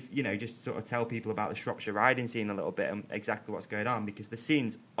 if just sort of tell people about the Shropshire riding scene a little bit and exactly what's going on, because the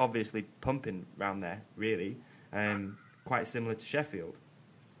scene's obviously pumping around there, really, quite similar to Sheffield.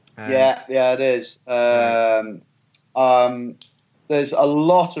 It is. There's a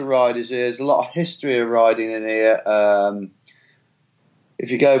lot of riders here. There's a lot of history of riding in here.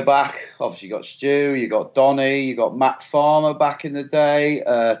 If you go back, obviously you got Stu, you got Donny, you got Matt Farmer back in the day.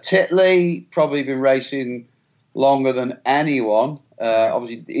 Titley, probably been racing longer than anyone.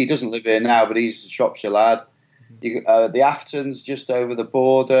 Obviously, he doesn't live here now, but he's a Shropshire lad. The Aftons just over the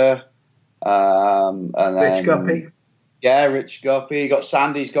border. And then, Rich Guppy. Yeah, Rich Guppy.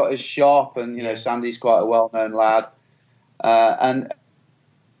 Sandy's got his shop, and Sandy's quite a well-known lad. And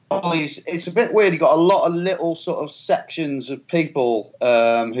it's a bit weird. You've got a lot of little sort of sections of people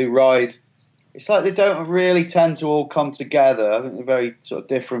who ride. It's like they don't really tend to all come together. I think they're very sort of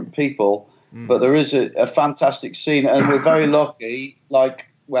different people. But there is a fantastic scene, and we're very lucky. Like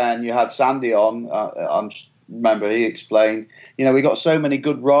when you had Sandy on, I remember he explained, we got so many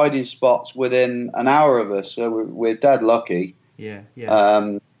good riding spots within an hour of us, so we're dead lucky. Yeah.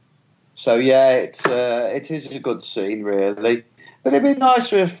 It is a good scene, really. But it'd be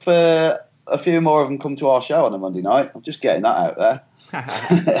nice if a few more of them come to our show on a Monday night. I'm just getting that out there.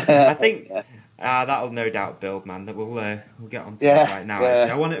 I think that'll no doubt build, man. That we'll get on to that right now.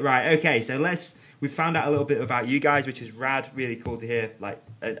 Actually, I want it right. Okay, so we found out a little bit about you guys, which is rad. Really cool to hear.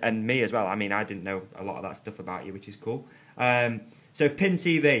 And me as well. I mean, I didn't know a lot of that stuff about you, which is cool. So Pinned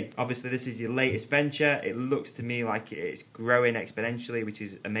TV, obviously this is your latest venture. It looks to me like it's growing exponentially, which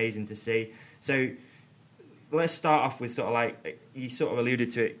is amazing to see. So let's start off with you sort of alluded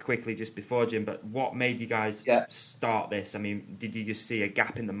to it quickly just before, Jim, but what made you guys start this? I mean, did you just see a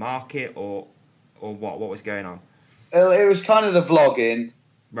gap in the market or what was going on? It was kind of the vlogging.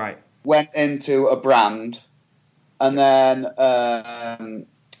 Right. Went into a brand, and then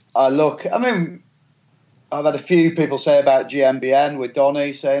I've had a few people say about GMBN with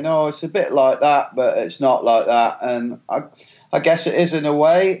Donny, saying, "Oh, it's a bit like that, but it's not like that." And I guess it is in a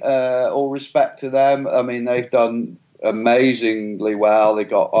way. All respect to them. I mean, they've done amazingly well. They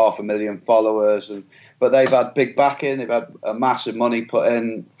got 500,000 followers, but they've had big backing. They've had a massive money put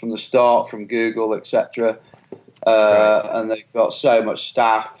in from the start, from Google, etc. And they've got so much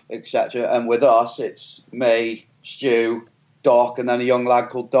staff, etc. And with us, it's me, Stu, Doc, and then a young lad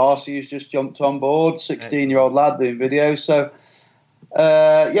called Darcy who's just jumped on board, 16-year-old lad doing videos. So,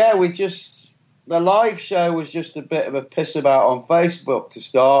 the live show was just a bit of a piss about on Facebook to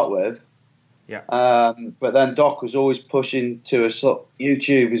start with. Yeah. But then Doc was always pushing to us, look,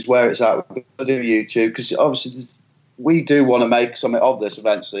 YouTube is where it's at. We've got to do YouTube because obviously we do want to make something of this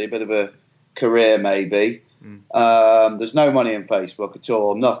eventually, a bit of a career maybe. There's no money in Facebook at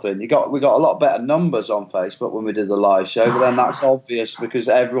all, nothing. We got a lot better numbers on Facebook when we did the live show, but then that's obvious because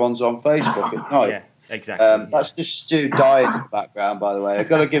everyone's on Facebook at night. Yeah, exactly. That's just Stu dying in the background, by the way. I've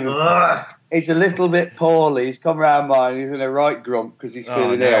got to give him. He's a little bit poorly. He's come around mine. He's in a right grump because he's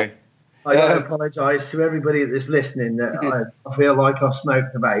feeling ill. I apologise to everybody that's listening that I feel like I've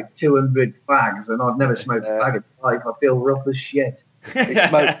smoked about 200 fags and I've never smoked a fag in my life. I feel rough as shit. He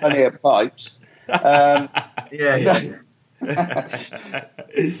smoked plenty of pipes. So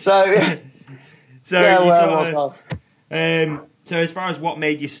as far as what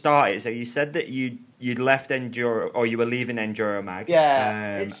made you start it, so you said that you'd left Enduro, or you were leaving Enduro Mag.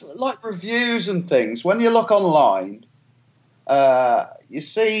 Yeah, it's like reviews and things. When you look online, you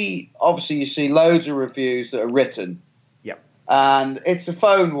see loads of reviews that are written. Yep. And it's a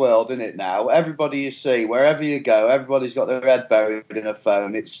phone world, isn't it now? Everybody you see, wherever you go, everybody's got their head buried in a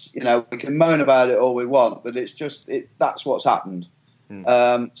phone. It's, we can moan about it all we want, but it's just, that's what's happened.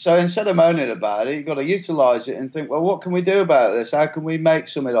 So instead of moaning about it, you've got to utilise it and think, well, what can we do about this? How can we make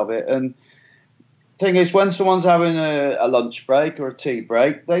something of it? And the thing is, when someone's having a lunch break or a tea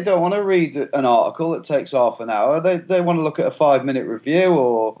break, they don't want to read an article that takes half an hour. They want to look at a 5-minute review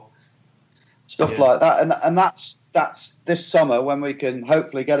or stuff like that. And that's this summer when we can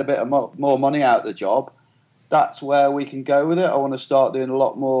hopefully get a bit of more money out of the job. That's where we can go with it. I want to start doing a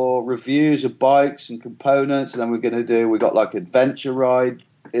lot more reviews of bikes and components, and then we got like adventure ride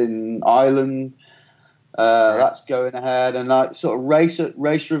in Ireland. That's going ahead, and like sort of race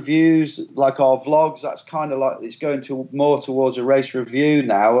reviews, like our vlogs. That's kind of like it's going more towards a race review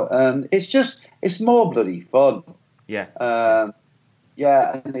now, and it's more bloody fun. Yeah.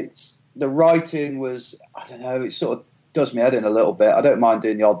 And the writing was, I don't know, it sort of does me head in a little bit. I don't mind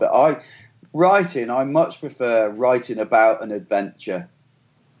doing the odd bit. I much prefer writing about an adventure.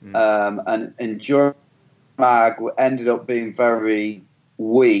 And Enduro Mag ended up being very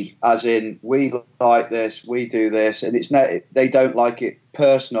as in we like this, we do this, and they don't like it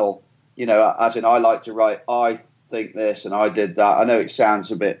personal, as in I like to write, I think this and I did that. I know it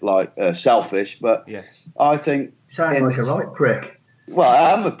sounds a bit like selfish, but yeah. I think... Sounds like a right prick. Well,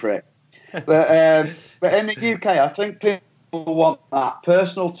 I am a prick. But in the UK, I think people want that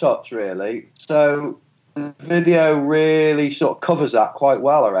personal touch, really. So the video really sort of covers that quite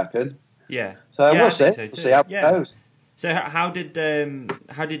well, I reckon. Yeah. So we'll see. We'll see how it goes. So how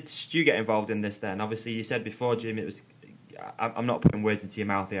did Stu get involved in this then? Obviously, you said before, Jim, it was... I'm not putting words into your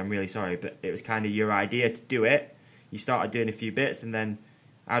mouth here, I'm really sorry, but it was kind of your idea to do it. You started doing a few bits, and then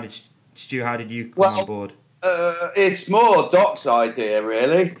how did you come on board? It's more Doc's idea,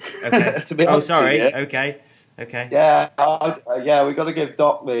 really. Okay. To be honest sorry. with you. Okay. Yeah, we got to give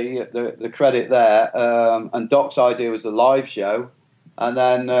Doc the credit there. And Doc's idea was the live show, and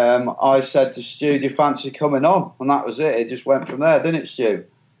then I said to Stu, "Do you fancy coming on?" And that was it. It just went from there, didn't it, Stu?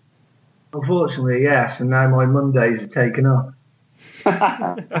 Unfortunately, yes. And now my Mondays are taken up.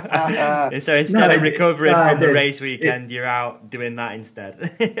 So instead of recovering from the race weekend, you're out doing that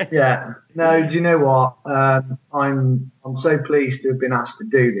instead. Yeah. No, do you know what? I'm so pleased to have been asked to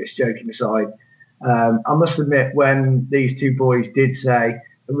do this, joking aside. I must admit, when these two boys did say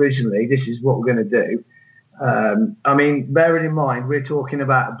originally, this is what we're going to do, I mean, bearing in mind, we're talking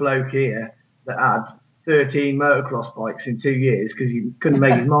about a bloke here that had 13 motocross bikes in 2 years because he couldn't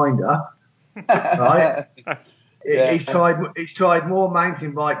make his mind up. Right? Yeah. He's tried more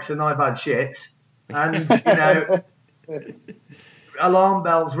mountain bikes than I've had shits, and alarm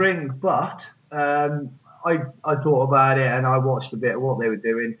bells ring. But I thought about it and I watched a bit of what they were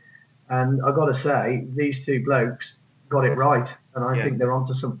doing, and I got to say these two blokes got it right, and I think they're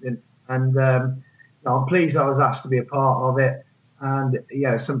onto something. And I'm pleased I was asked to be a part of it, and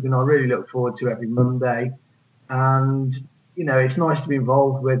something I really look forward to every Monday. And it's nice to be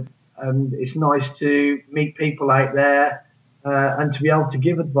involved with. And it's nice to meet people out there and to be able to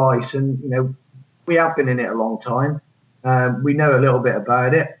give advice. And, we have been in it a long time. We know a little bit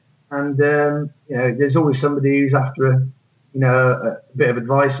about it, and there's always somebody who's after a bit of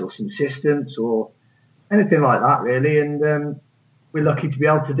advice or some assistance or anything like that, really. And we're lucky to be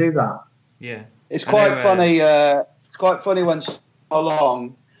able to do that. Yeah, it's quite funny. It's quite funny when so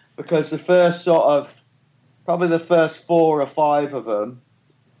long, because the first probably the first 4 or 5 of them,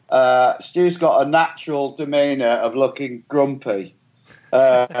 Stu's got a natural demeanour of looking grumpy.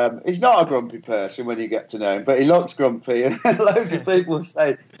 He's not a grumpy person when you get to know him, but he looks grumpy, and loads of people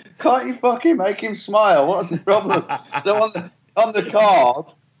say, "Can't you fucking make him smile? What's the problem?" So on the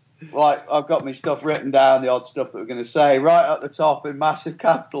card, like, I've got my stuff written down, the odd stuff that we're going to say, right at the top in massive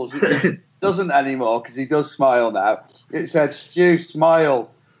capitals. It doesn't anymore because he does smile now. It said, "Stu, smile."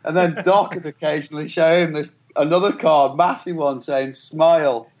 And then Doc would occasionally show him another card, massive one, saying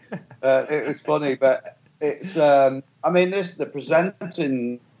 "smile." It was funny, but it's. The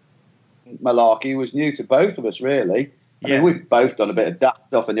presenting malarkey was new to both of us, really. I mean, we've both done a bit of daft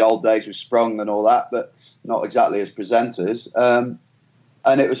stuff in the old days with Sprung and all that, but not exactly as presenters.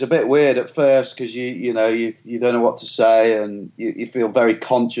 And it was a bit weird at first because you don't know what to say, and you feel very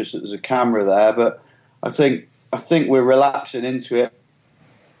conscious that there's a camera there. But I think we're relaxing into it.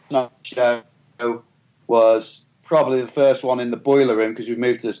 Show was probably the first one in the boiler room because we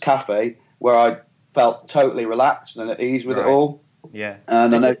moved to this cafe where I felt totally relaxed and at ease with it all. Yeah,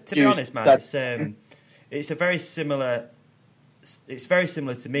 and to be honest, man, it's very similar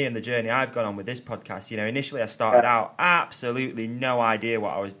to me and the journey I've gone on with this podcast. Initially I started out absolutely no idea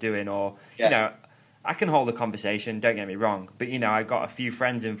what I was doing, or I can hold a conversation, don't get me wrong, but I got a few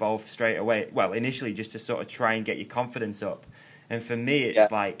friends involved straight away. Well, initially just to sort of try and get your confidence up. And for me,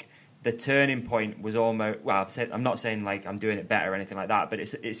 it's like the turning point was almost. Well, I'm not saying like I'm doing it better or anything like that, but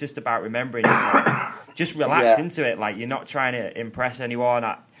it's just about remembering just relax into it. Like, you're not trying to impress anyone.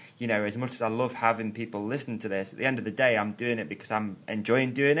 As much as I love having people listen to this, at the end of the day, I'm doing it because I'm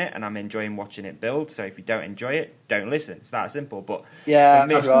enjoying doing it and I'm enjoying watching it build. So if you don't enjoy it, don't listen. It's that simple. But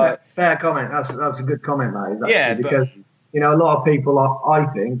that's right. Fair comment. That's a good comment, that is. Because a lot of people, I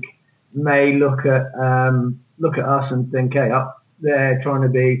think, may look at us and think, hey, they're trying to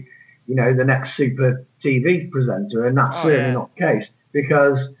be, the next super TV presenter, and that's certainly not the case,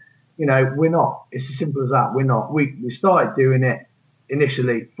 because we're not. It's as simple as that. We're not. We started doing it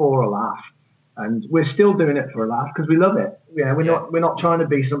initially for a laugh, and we're still doing it for a laugh because we love it. We're not trying to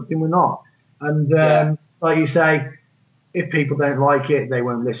be something we're not. And like you say, if people don't like it, they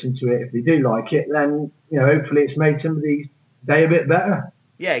won't listen to it. If they do like it, then hopefully it's made somebody's day a bit better.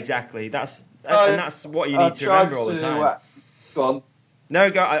 Yeah, exactly. That's what you need to remember all the time. Go on. No,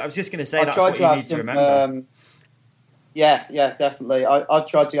 go. I was just going to say that's what you need to remember. Definitely. I've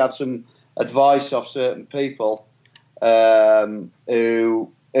tried to have some advice off certain people who are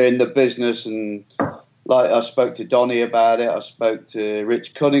in the business, and like I spoke to Donnie about it, I spoke to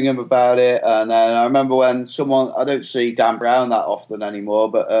Rich Cunningham about it, and then I remember when I don't see Dan Brown that often anymore,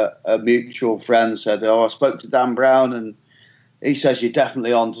 but a mutual friend said, I spoke to Dan Brown and he says you're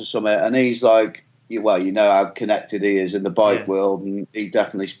definitely onto something, and he's like, how connected he is in the bike world, and he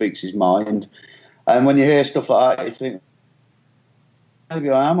definitely speaks his mind. And when you hear stuff like that, you think, maybe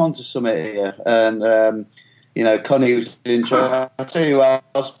I am onto something here. And Connie was interested. I'll tell you who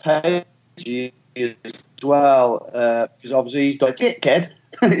else, Paige as well, because obviously he's like, "Get kid,"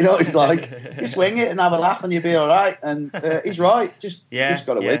 he's like, "You swing it and have a laugh and you'll be all right." And he's right. Just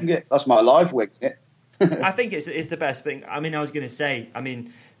got to wing it. That's my life, wing it. I think it's the best thing. I was going to say,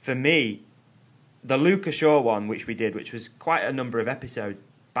 for me, the Luca Shaw one, which we did, which was quite a number of episodes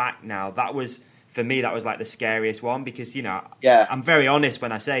back now, that was like the scariest one, because, I'm very honest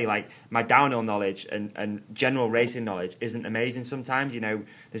when I say, like, my downhill knowledge and general racing knowledge isn't amazing sometimes.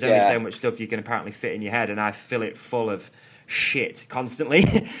 There's only so much stuff you can apparently fit in your head, and I fill it full of shit constantly.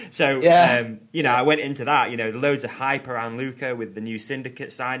 So, I went into that, loads of hype around Luca with the new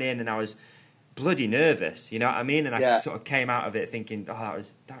syndicate sign-in, and I was bloody nervous, you know what I mean? And I sort of came out of it thinking, that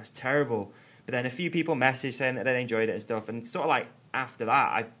was terrible. But then a few people messaged saying that they enjoyed it and stuff, and sort of like after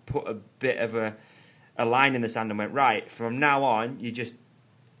that, I put a bit of a line in the sand and went, right, from now on, you just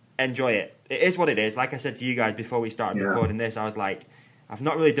enjoy it. It is what it is. Like I said to you guys before we started recording this, I was like, I've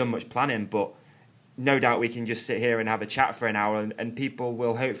not really done much planning, but no doubt we can just sit here and have a chat for an hour, and people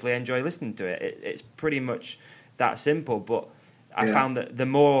will hopefully enjoy listening to it. It's pretty much that simple. But I found that the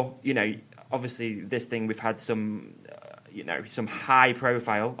more, obviously this thing, we've had some... some high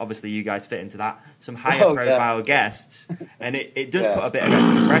profile, obviously you guys fit into that, some higher profile guests, and it does put a bit of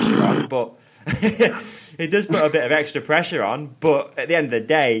extra pressure on, but at the end of the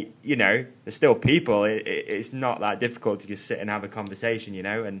day, there's still people. It's not that difficult to just sit and have a conversation,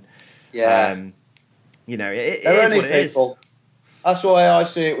 and You know, it They're is only what it is. people. That's why I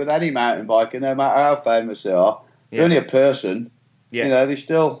see it with any mountain biker, no matter how famous they are. They're only a person. Yeah. You know, they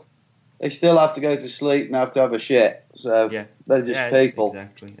still have to go to sleep and have to have a shit. So they're just people.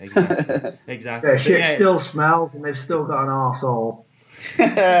 Exactly. Their shit still smells and they've still got an arsehole.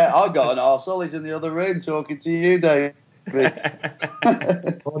 I've got an arsehole. He's in the other room talking to you, Dave.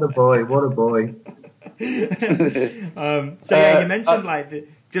 What a boy! What a boy! So yeah, you mentioned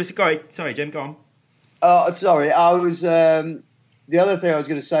sorry, Jim, go on. Oh, sorry. I was the other thing I was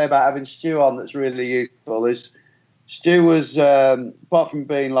going to say about having Stu on that's really useful is Stu was apart from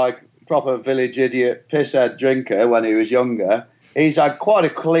being like proper village idiot pisshead drinker when he was younger, he's had quite a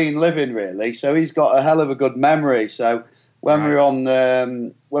clean living really. So he's got a hell of a good memory. So when we're on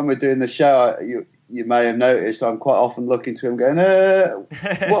when we're doing the show, you may have noticed I'm quite often looking to him going,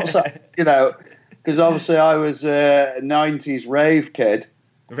 what's that? You know, because obviously I was a 90s rave kid.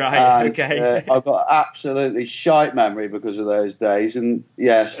 Right, and, okay. I've got absolutely shite memory because of those days. And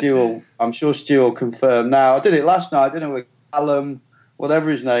yeah, I'm sure Stu will confirm now. I did it last night, didn't I, with Callum, whatever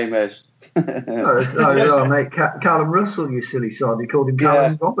his name is. Mate, Callum Russell, you silly sod. You called him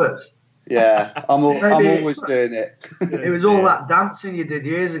Callum Roberts. Yeah, I'm always doing it. It was all that dancing you did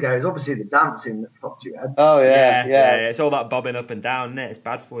years ago. It was obviously the dancing that fucked you head. Oh, yeah. It's all that bobbing up and down, isn't it? It's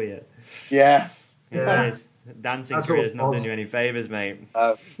bad for you. Yeah. It is. Dancing career's not doing you any favours, mate.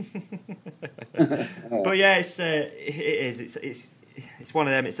 Oh. But yeah, it's one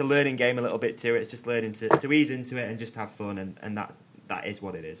of them. It's a learning game a little bit too. It's just learning to ease into it and just have fun, and that is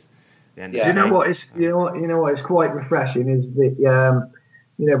what it is. You know what is quite refreshing is that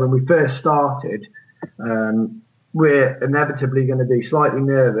when we first started, we're inevitably going to be slightly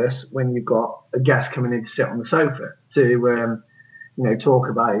nervous when you've got a guest coming in to sit on the sofa to talk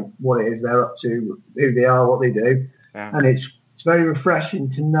about what it is they're up to, who they are, what they do. Yeah. And it's very refreshing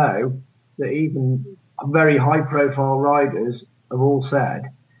to know that even very high-profile riders have all said,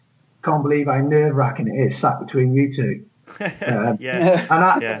 can't believe how nerve-wracking it is sat between you two. And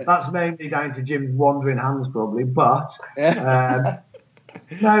that's mainly down to Jim's wandering hands probably, but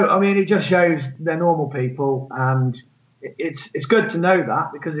no, I mean, it just shows they're normal people, and it's good to know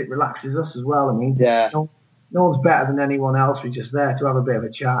that because it relaxes us as well. I mean, no one's better than anyone else. We're just there to have a bit of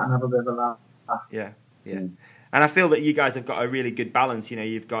a chat and have a bit of a laugh. Yeah. And I feel that you guys have got a really good balance. You know,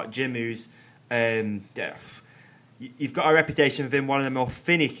 you've got Jim, who's you've got a reputation of being one of the more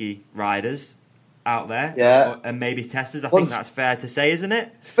finicky riders out there, and maybe testers. I think that's fair to say, isn't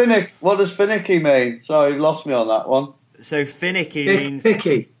it? What does finicky mean? Sorry, you lost me on that one. So finicky means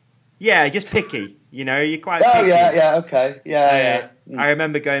picky. Yeah, just picky. You know, you're quite picky. Okay. I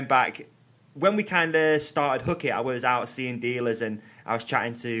remember going back when we kind of started Hook It. I was out seeing dealers and I was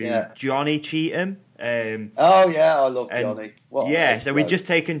chatting to Johnny Cheatham. I love Johnny. So we'd just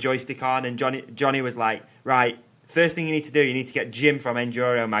taken Joystick on, and Johnny was like, right, first thing you need to do, you need to get Jim from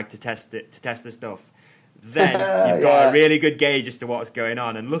Enduro Mag to test the stuff. Then you've got a really good gauge as to what's going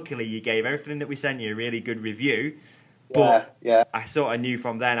on, and luckily you gave everything that we sent you a really good review. But I sort of knew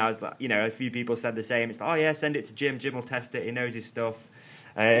from then, I was like, a few people said the same. It's like, send it to Jim. Jim will test it. He knows his stuff.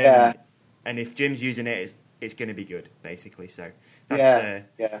 And if Jim's using it, it's going to be good, basically. So that's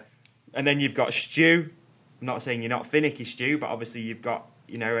And then you've got Stu. I'm not saying you're not finicky, Stu, but obviously you've got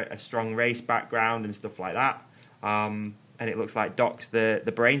a strong race background and stuff like that. And it looks like Doc's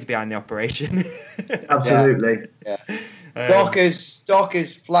the brains behind the operation. Absolutely. Doc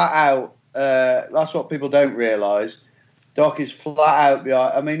is flat out. That's what people don't realise. Doc is flat out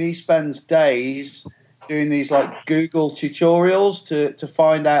behind. I mean, he spends days doing these like Google tutorials to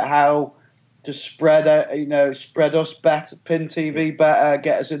find out how to spread us better, Pinned TV better,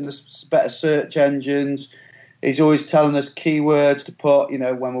 get us in the better search engines. He's always telling us keywords to put,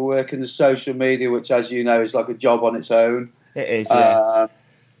 when we're working the social media, which, as you know, is like a job on its own. It is, yeah.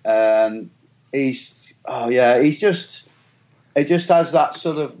 And he's he just has that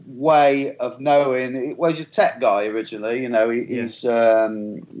sort of way of knowing. Well, he's a tech guy originally, he's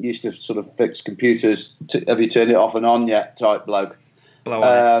used to sort of fix computers. Have you turned it off and on yet? Type bloke. Blow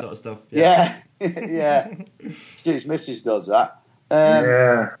on it sort of stuff. Yeah. Stu's missus does that.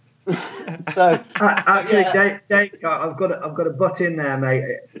 So actually, Dave, I've got to butt in there, mate.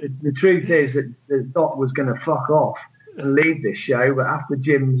 The truth is that the Doc was going to fuck off and leave this show, but after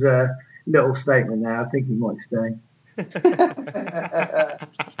Jim's little statement there, I think he might stay.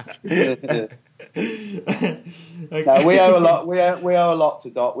 No, we owe a lot. We owe a lot to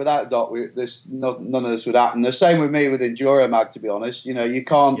Doc. Without Doc, none of this would happen. The same with me with Enduro Mag. To be honest, you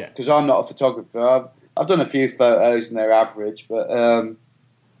can't, because I'm not a photographer. I've done a few photos and they're average, but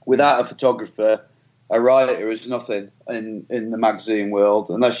without a photographer, a writer is nothing in the magazine world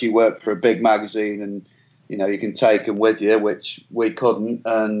unless you work for a big magazine and you can take them with you, which we couldn't.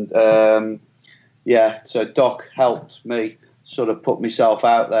 And so Doc helped me sort of put myself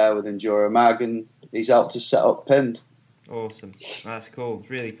out there with Enduro Mag, and he's helped us set up Pinned. Awesome, that's cool. It's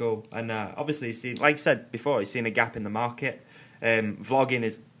really cool. And obviously, like I said before, he's seen a gap in the market. Vlogging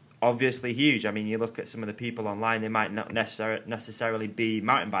is obviously huge. I mean, you look at some of the people online; they might not necessarily be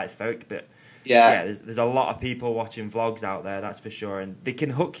mountain bike folk, but there's a lot of people watching vlogs out there, that's for sure, and they can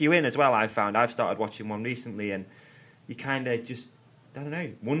hook you in as well. I've started watching one recently, and you kind of just, I don't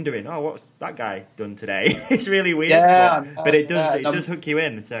know, wondering, what's that guy done today? It's really weird, but it does hook you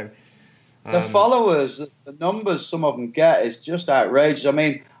in. So the followers, the numbers some of them get is just outrageous. I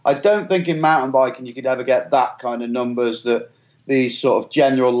mean, I don't think in mountain biking you could ever get that kind of numbers that these sort of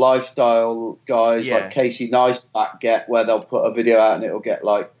general lifestyle guys like Casey Neistat get, where they'll put a video out and it'll get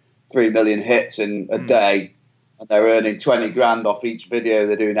like 3 million hits in a day, and they're earning 20 grand off each video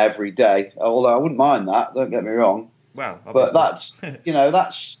they're doing every day. Although I wouldn't mind that, don't get me wrong. Well, obviously. But that's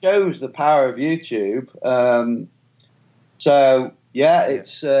that shows the power of YouTube.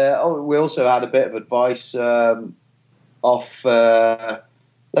 It's we also had a bit of advice off.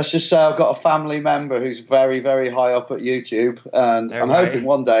 Let's just say I've got a family member who's very, very high up at YouTube, and I'm hoping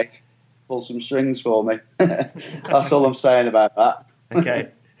one day pull some strings for me. That's all I'm saying about that.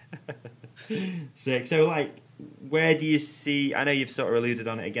 Okay. Sick. So, like, where do you see, I know you've sort of alluded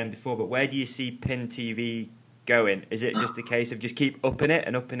on it again before, but where do you see Pinned TV going? Is it just a case of just keep upping it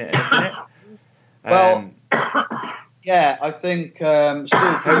and upping it and upping it? Well, I think Stu,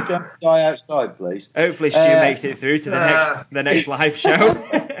 can you go die outside, please? Hopefully Stu makes it through to the next live show.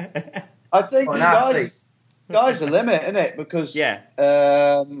 I think sky's the limit, isn't it? Because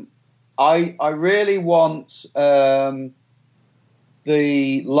I really want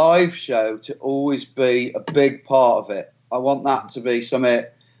the live show to always be a big part of it. I want that to be something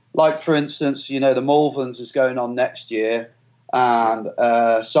like, for instance, the Malverns is going on next year, and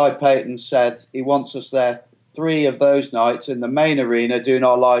Cy Payton said he wants us there 3 of those nights in the main arena doing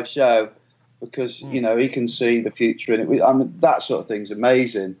our live show, because he can see the future in it. I mean, that sort of thing's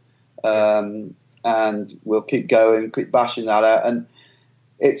amazing, and we'll keep going, keep bashing that out. And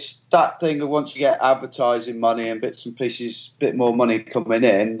it's that thing of once you get advertising money and bits and pieces, bit more money coming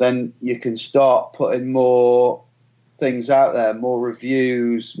in, then you can start putting more things out there, more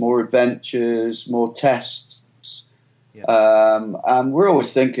reviews, more adventures, more tests. And we're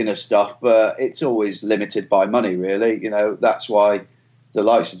always thinking of stuff, but it's always limited by money, really. That's why the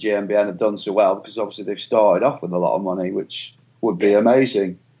likes of GMBN have done so well, because obviously they've started off with a lot of money, which would be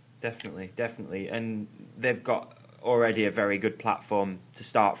amazing. Definitely. And they've got already a very good platform to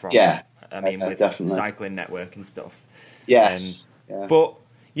start from. With definitely. Cycling Network and stuff. Yes. But,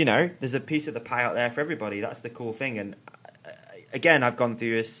 there's a piece of the pie out there for everybody. That's the cool thing. And again, I've gone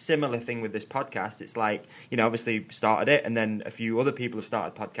through a similar thing with this podcast. It's like, obviously started it, and then a few other people have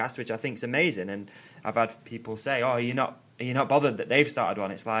started podcasts, which I think is amazing. And I've had people say, you're not bothered that they've started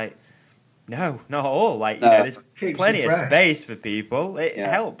one. It's like, no, not at all. Like, there's plenty of space for people. It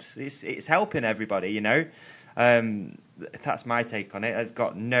helps. It's helping everybody, That's my take on it. I've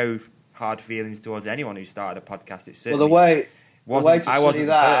got no hard feelings towards anyone who started a podcast. It's certainly I wasn't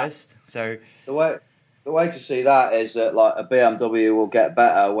the first. So the way to see that is that, like, a BMW will get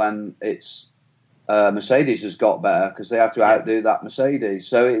better when it's Mercedes has got better, because they have to outdo that Mercedes.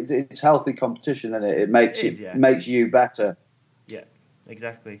 So it's healthy competition, and it makes makes you better. Yeah,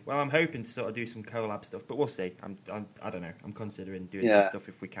 exactly. Well, I'm hoping to sort of do some collab stuff, but we'll see. I don't know. I'm considering doing some stuff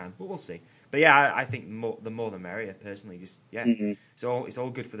if we can, but we'll see. But I think the more the merrier. Personally, just it's all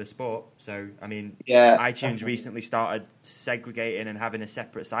good for the sport. So I mean, iTunes recently started segregating and having a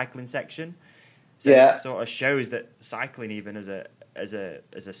separate cycling section. So it sort of shows that cycling, even as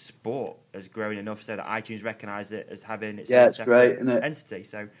a sport, has grown enough so that iTunes recognise it as having its own separate entity.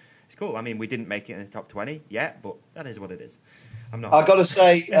 So it's cool. I mean, we didn't make it in the top 20 yet, but that is what it is. I've got to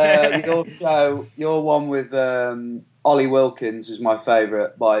say, your show, your one with Ollie Wilkins is my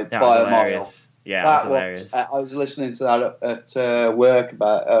favourite by a mile. Yeah, that was hilarious. I was listening to that at work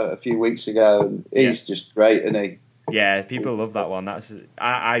about a few weeks ago, and he's just great, isn't he? Yeah, people love that one.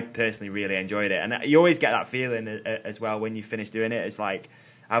 I personally really enjoyed it, and you always get that feeling as well when you finish doing it. It's like,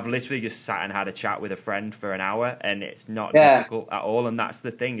 I've literally just sat and had a chat with a friend for an hour, and it's not difficult at all. And that's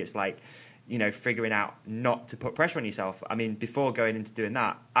the thing. It's like, figuring out not to put pressure on yourself. I mean, before going into doing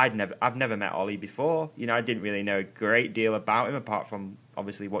that, I've never met Ollie before. I didn't really know a great deal about him, apart from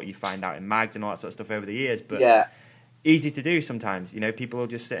obviously what you find out in mags and all that sort of stuff over the years. But easy to do sometimes. People will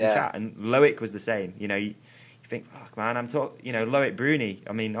just sit and chat. And Loic was the same. You think, oh man, I'm talking. Loic Bruni.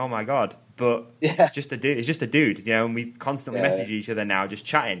 I mean, oh my god, but it's just a dude. It's just a dude, you know. And we constantly message each other now, just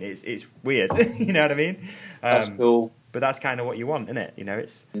chatting. It's weird, you know what I mean? That's cool. But that's kind of what you want, isn't it? You know,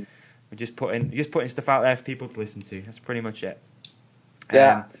 we're just putting stuff out there for people to listen to. That's pretty much it.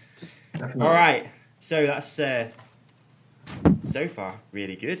 Yeah. All right. So that's so far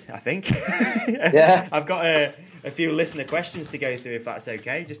really good, I think. Yeah. I've got a few listener questions to go through, if that's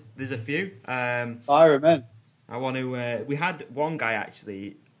okay. Just there's a few. Fire 'em in. I want to. We had one guy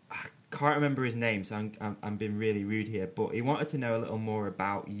actually. I can't remember his name, so I'm being really rude here. But he wanted to know a little more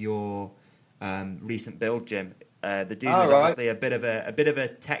about your recent build, Jim. The dude was obviously a bit of a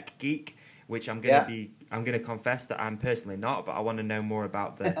tech geek, which I'm gonna confess that I'm personally not. But I want to know more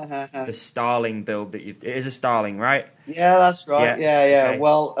about the Starling build that it is a Starling, right? Yeah, that's right. Yeah. Okay.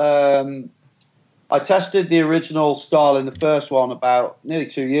 Well, I tested the original Starling, the first one, about nearly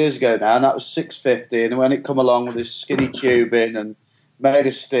 2 years ago now, and that was 650. And when it come along with this skinny tubing and made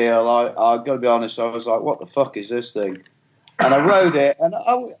of steel, I got to be honest, I was like, what the fuck is this thing? And I rode it, and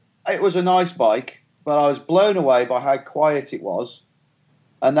it was a nice bike, but I was blown away by how quiet it was.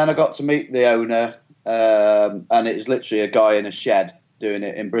 And then I got to meet the owner, and it was literally a guy in a shed doing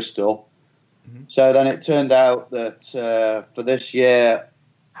it in Bristol. Mm-hmm. So then it turned out that for this year,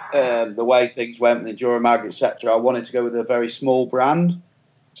 the way things went with Enduromag, etc., I wanted to go with a very small brand.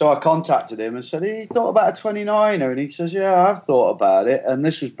 So I contacted him and said, he thought about a 29er. And he says, yeah, I've thought about it. And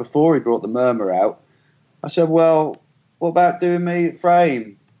this was before he brought the Murmur out. I said, well, what about doing me a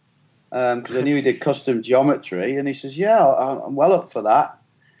frame? Because I knew he did custom geometry. And he says, yeah, I'm well up for that.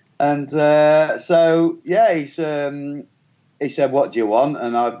 And so, yeah, he said, what do you want?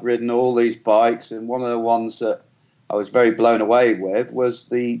 And I've ridden all these bikes. And one of the ones that I was very blown away with was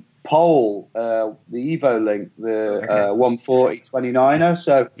the Pole, the Evo Link, the 140 29er.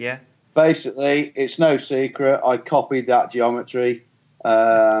 So basically, it's no secret. I copied that geometry.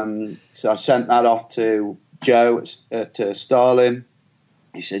 So I sent that off to Joe at Starling.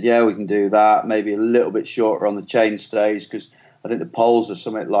 He said, yeah, we can do that. Maybe a little bit shorter on the chain stays because I think the poles are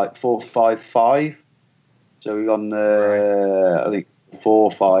something like 455. So we've gone, I think,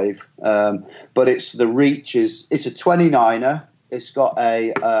 4.5. But it's the reach it's a 29er. It's got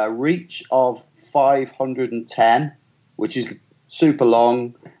a reach of 510, which is super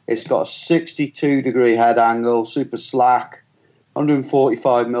long. It's got a 62-degree head angle, super slack,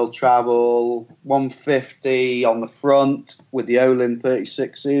 145 mil travel, 150 on the front with the Olin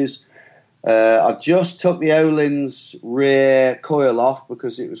 36s. I've just took the Olin's rear coil off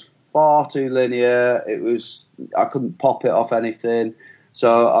because it was far too linear. I couldn't pop it off anything.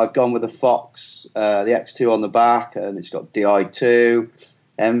 So I've gone with the Fox, the X2 on the back, and it's got DI2,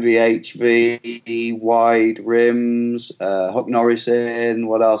 MVHV, wide rims, Huck Norris in.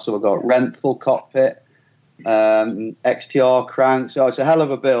 What else have I got? Renthal cockpit, XTR crank. So it's a hell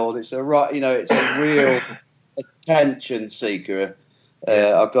of a build. It's a real attention seeker.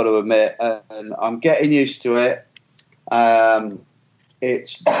 I've got to admit, and I'm getting used to it.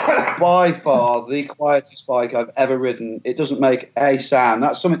 It's by far the quietest bike I've ever ridden. It doesn't make a sound.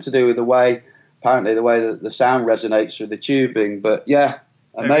 That's something to do with the way that the sound resonates through the tubing. But yeah,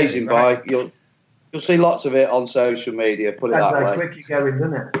 amazing bike. You'll see lots of it on social media. Put it that way. That's how quick you go in,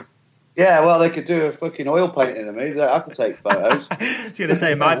 doesn't it? Yeah, well, they could do a fucking oil painting of me. They don't have to take photos. I was going to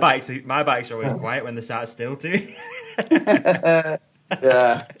say my bikes are always quiet when they start still too.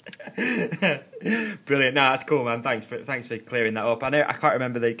 Yeah. Brilliant. No, that's cool, man. Thanks for clearing that up. I can't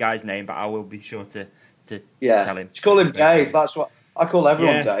remember the guy's name, but I will be sure to tell him. Just call him Dave. That's what I call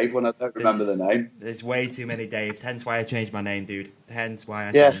everyone Dave when I don't remember the name. There's way too many Daves. Hence why I changed my name, dude. Hence why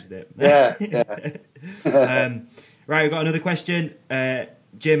I changed it. Yeah. Right, we've got another question.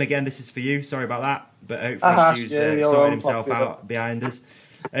 Jim, again, this is for you. Sorry about that, but hopefully Stu's sorting himself out behind us.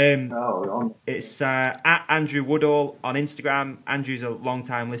 It's at Andrew Woodall on Instagram. Andrew's a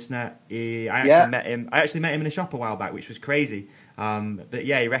long-time listener. I actually met him in a shop a while back, which was crazy. But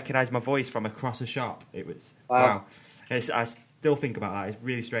yeah, he recognised my voice from across a shop. It was wow. I still think about that. It's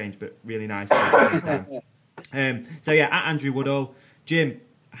really strange, but really nice at the same time. So yeah, at Andrew Woodall. Jim,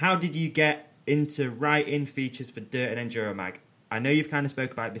 how did you get into writing features for Dirt and Enduromag? I know you've kind of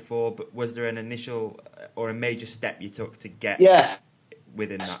spoke about it before, but was there an initial or a major step you took to get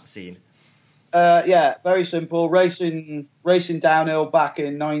within that scene? Very simple. Racing downhill back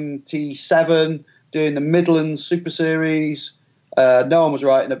in '97, doing the Midlands Super Series. No one was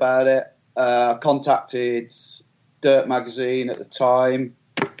writing about it. Contacted Dirt Magazine at the time.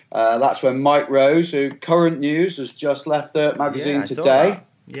 That's when Mike Rose, who Current News has just left Dirt Magazine today.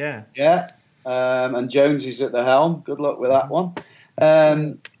 Yeah. And Jonesy's at the helm. Good luck with that one.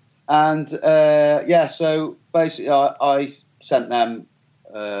 So basically I sent them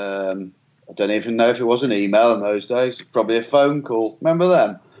I don't even know if it was an email in those days. Probably a phone call. Remember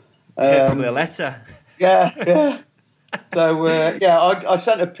them? Probably a letter. Yeah. So, I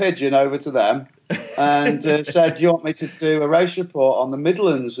sent a pigeon over to them and said, do you want me to do a race report on the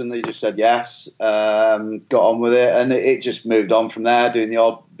Midlands? And they just said yes, got on with it. And it just moved on from there, doing the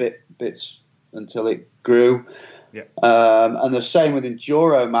odd bits until it grew. Yeah. And the same with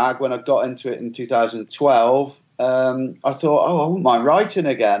Enduro Mag. When I got into it in 2012, I thought, I wouldn't mind writing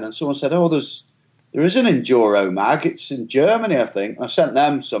again. And someone said, there is an Enduro Mag. It's in Germany, I think. And I sent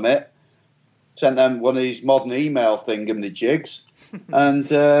them sent them one of these modern email thingamajigs.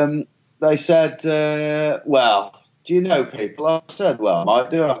 And they said, well, do you know people? I said, well, I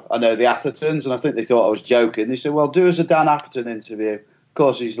might do. I know the Athertons, and I think they thought I was joking. They said, well, do us a Dan Atherton interview. Of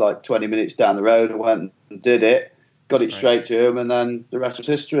course, he's like 20 minutes down the road. I went and did it, got it straight to him, and then the rest was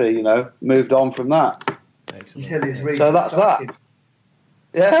history, moved on from that. Excellent. So that's that.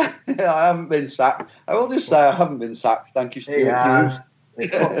 Yeah, I haven't been sacked. I will just say I haven't been sacked. Thank you, Stuart Hughes.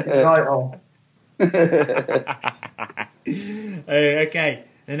 Right on. Okay,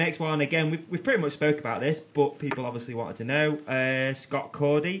 the next one, again, we've pretty much spoke about this, but people obviously wanted to know. Scott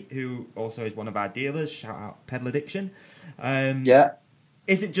Cordy, who also is one of our dealers, shout out Pedal Addiction.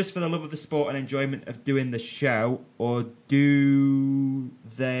 Is it just for the love of the sport and enjoyment of doing the show, or do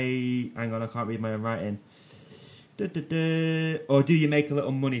they... Hang on, I can't read my own writing. Or do you make a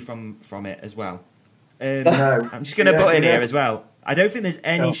little money from it as well? No. I'm just going to butt in here as well. I don't think there's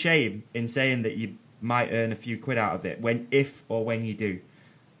any shame in saying that you might earn a few quid out of it when you do.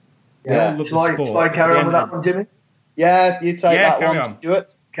 Yeah. Shall I carry on with that one, Jimmy? Yeah, you take that one,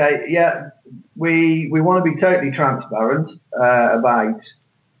 Stuart. Okay, yeah. We want to be totally transparent about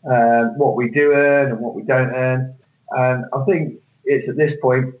what we do earn and what we don't earn. And I think it's at this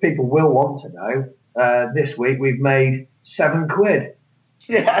point people will want to know. This week we've made £7.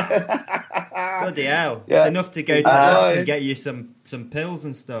 Yeah. Bloody hell. Yeah. It's enough to go to the shop and get you some pills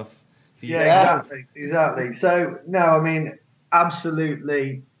and stuff. For you. Exactly. So, no, I mean,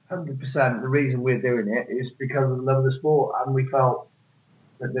 absolutely 100% the reason we're doing it is because of the love of the sport, and we felt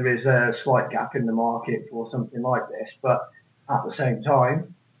that there is a slight gap in the market for something like this. But at the same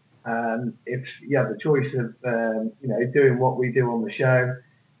time, if you have the choice of, doing what we do on the show,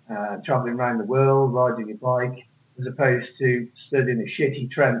 travelling around the world, riding your bike, as opposed to stood in a shitty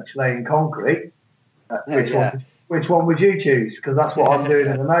trench laying concrete, which one would you choose? Because that's what I'm doing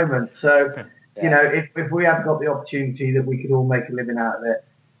at the moment. So, if we had got the opportunity that we could all make a living out of it,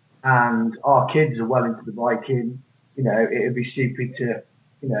 and our kids are well into the biking, it would be stupid to,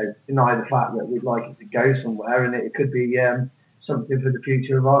 deny the fact that we'd like it to go somewhere, and it could be something for the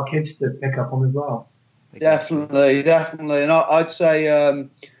future of our kids to pick up on as well. Definitely. And I'd say,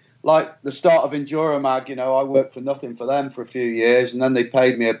 like the start of Enduro Mag, I worked for nothing for them for a few years, and then they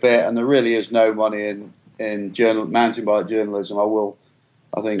paid me a bit, and there really is no money in mountain bike journalism.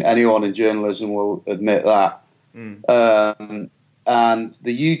 I think anyone in journalism will admit that. And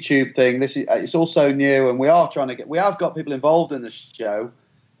the YouTube thing, it's also new, and we have got people involved in the show.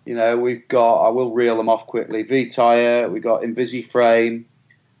 We've got, I will reel them off quickly, V-Tire, we've got Invisiframe,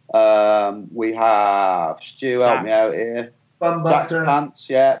 we have Stu, help me out here. Bum Butter.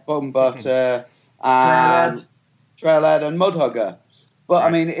 Pants, Bum Butter, and Trailhead and Mudhugger. But, I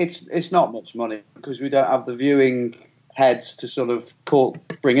mean, it's not much money because we don't have the viewing heads to sort of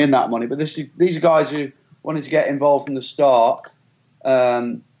bring in that money. But these are guys who wanted to get involved from the start.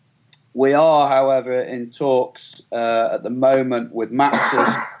 We are, however, in talks at the moment with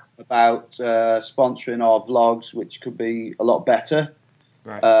Maxis about sponsoring our vlogs, which could be a lot better.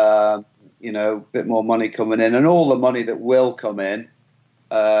 Right. A bit more money coming in, and all the money that will come in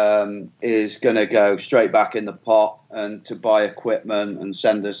is going to go straight back in the pot and to buy equipment and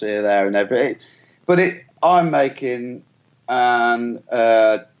send us here, there, and everything. But I'm making and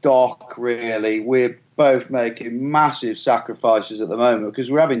Doc, really, we're both making massive sacrifices at the moment because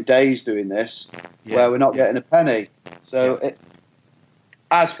we're having days doing this where we're not getting a penny. So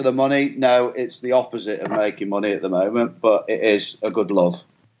as for the money, no, it's the opposite of making money at the moment, but it is a good love.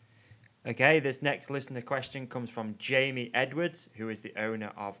 Okay, this next listener question comes from Jamie Edwards, who is the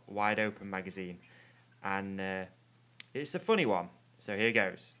owner of Wide Open magazine. And it's a funny one, so here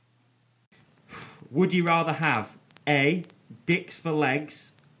goes. Would you rather have A, dicks for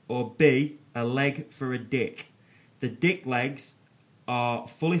legs, or B, a leg for a dick? The dick legs are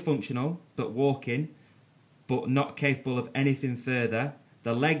fully functional, but walking, but not capable of anything further.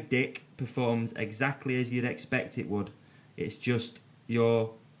 The leg dick performs exactly as you'd expect it would. It's just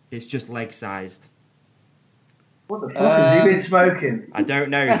leg-sized. What the fuck has he been smoking? I don't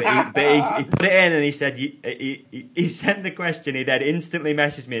know, but he put it in and he said, he sent the question, he then instantly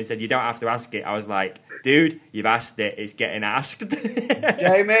messaged me and said, you don't have to ask it. I was like, dude, you've asked it, it's getting asked.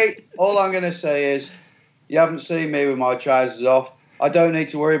 Jamie, all I'm going to say is, you haven't seen me with my trousers off. I don't need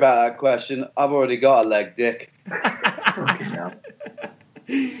to worry about that question. I've already got a leg dick. Fucking hell.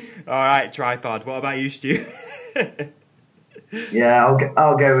 All right, tripod. What about you, Stu? Yeah,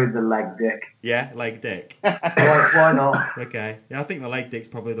 I'll go with the leg dick. Yeah, leg dick. Why not? Okay. Yeah, I think the leg dick's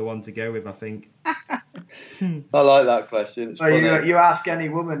probably the one to go with, I think. I like that question. So you ask any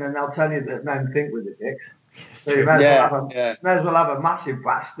woman and they'll tell you that men think with the dicks. So you may as well have a massive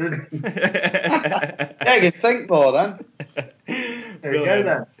bastard. Yeah, you can think more then. There you go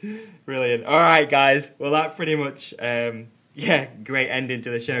then. Brilliant. All right, guys. Well, that pretty much, great ending to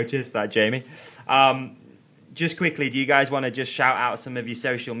the show. Cheers for that, Jamie. Just quickly, do you guys want to just shout out some of your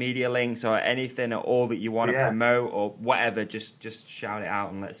social media links or anything at all that you want to promote or whatever? Just shout it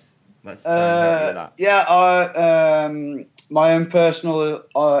out and let's try and help you with that. Yeah, my own personal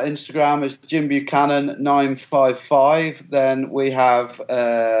Instagram is Jim Buchanan 955. Then we have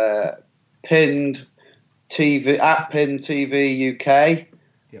Pinned TV at Pinned TV UK.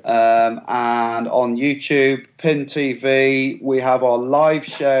 Yep. And on YouTube, Pinned TV, we have our live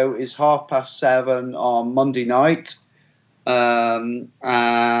show is 7:30 on Monday night. And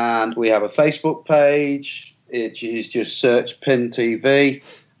we have a Facebook page. It is just search Pinned TV.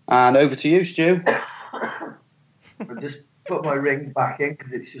 And over to you, Stu. I'll just put my ring back in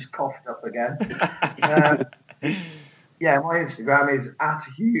because it's just coughed up again. My Instagram is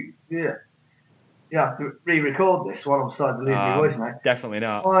 @Hugh. Yeah, I have to re-record this one. I'm sorry to lose your voice, mate. Definitely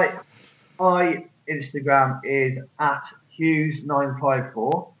not. My Instagram is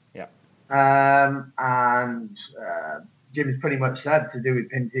 @Hughes954. Yeah. And Jim's pretty much said to do with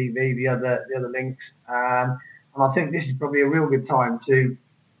Pinned TV, the other links. And I think this is probably a real good time to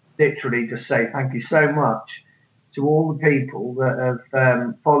literally just say thank you so much to all the people that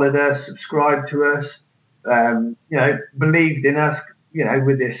have followed us, subscribed to us, believed in us,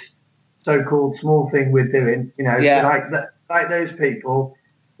 with this so-called small thing we're doing, like those people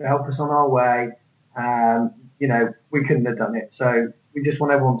to help us on our way. We couldn't have done it. So we just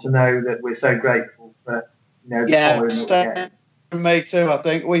want everyone to know that we're so grateful for, following what we're getting. Me too, I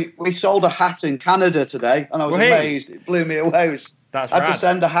think. We sold a hat in Canada today, and I was amazed. It blew me away. I had to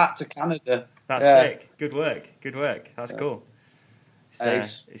send a hat to Canada. That's sick. Good work. That's cool. So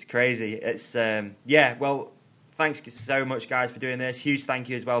it's crazy. It's well, thanks so much, guys, for doing this. Huge thank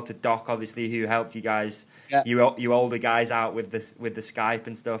you as well to Doc, obviously, who helped you guys, you older guys, out with the Skype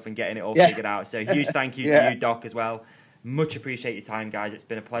and stuff and getting it all figured out. So huge thank you to you, Doc, as well. Much appreciate your time, guys. It's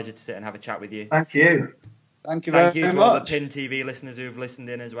been a pleasure to sit and have a chat with you. Thank you. Thank you very much. To all the Pinned TV listeners who've listened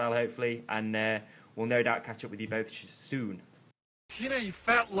in as well, hopefully, and we'll no doubt catch up with you both soon. Tina, you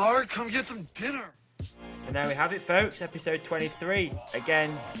fat lard, come get some dinner. And there we have it, folks, episode 23.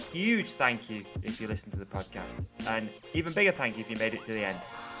 Again, huge thank you if you listen to the podcast, and even bigger thank you if you made it to the end.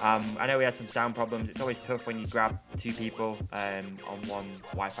 I know we had some sound problems. It's always tough when you grab two people on one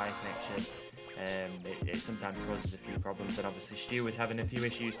Wi-Fi connection. It sometimes causes a few problems, and obviously Stu was having a few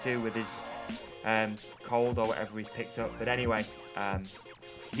issues too with his cold or whatever he's picked up. But anyway,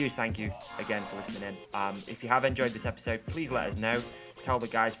 huge thank you again for listening in. If you have enjoyed this episode, please let us know. Tell the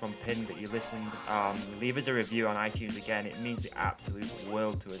guys from Pinned that you listened. Leave us a review on iTunes again. It means the absolute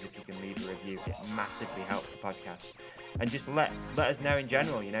world to us if you can leave a review. It massively helps the podcast. And just let us know in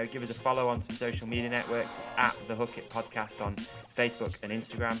general, give us a follow on some social media networks at the HKT Podcast on Facebook and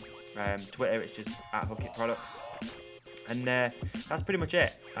Instagram. Twitter, it's just at HKT Products. And that's pretty much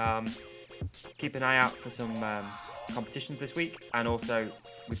it. Keep an eye out for some competitions this week, and also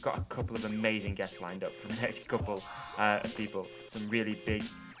we've got a couple of amazing guests lined up for the next couple of people, some really big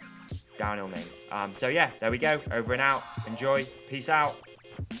downhill names. So yeah, there we go, over and out. Enjoy, peace out.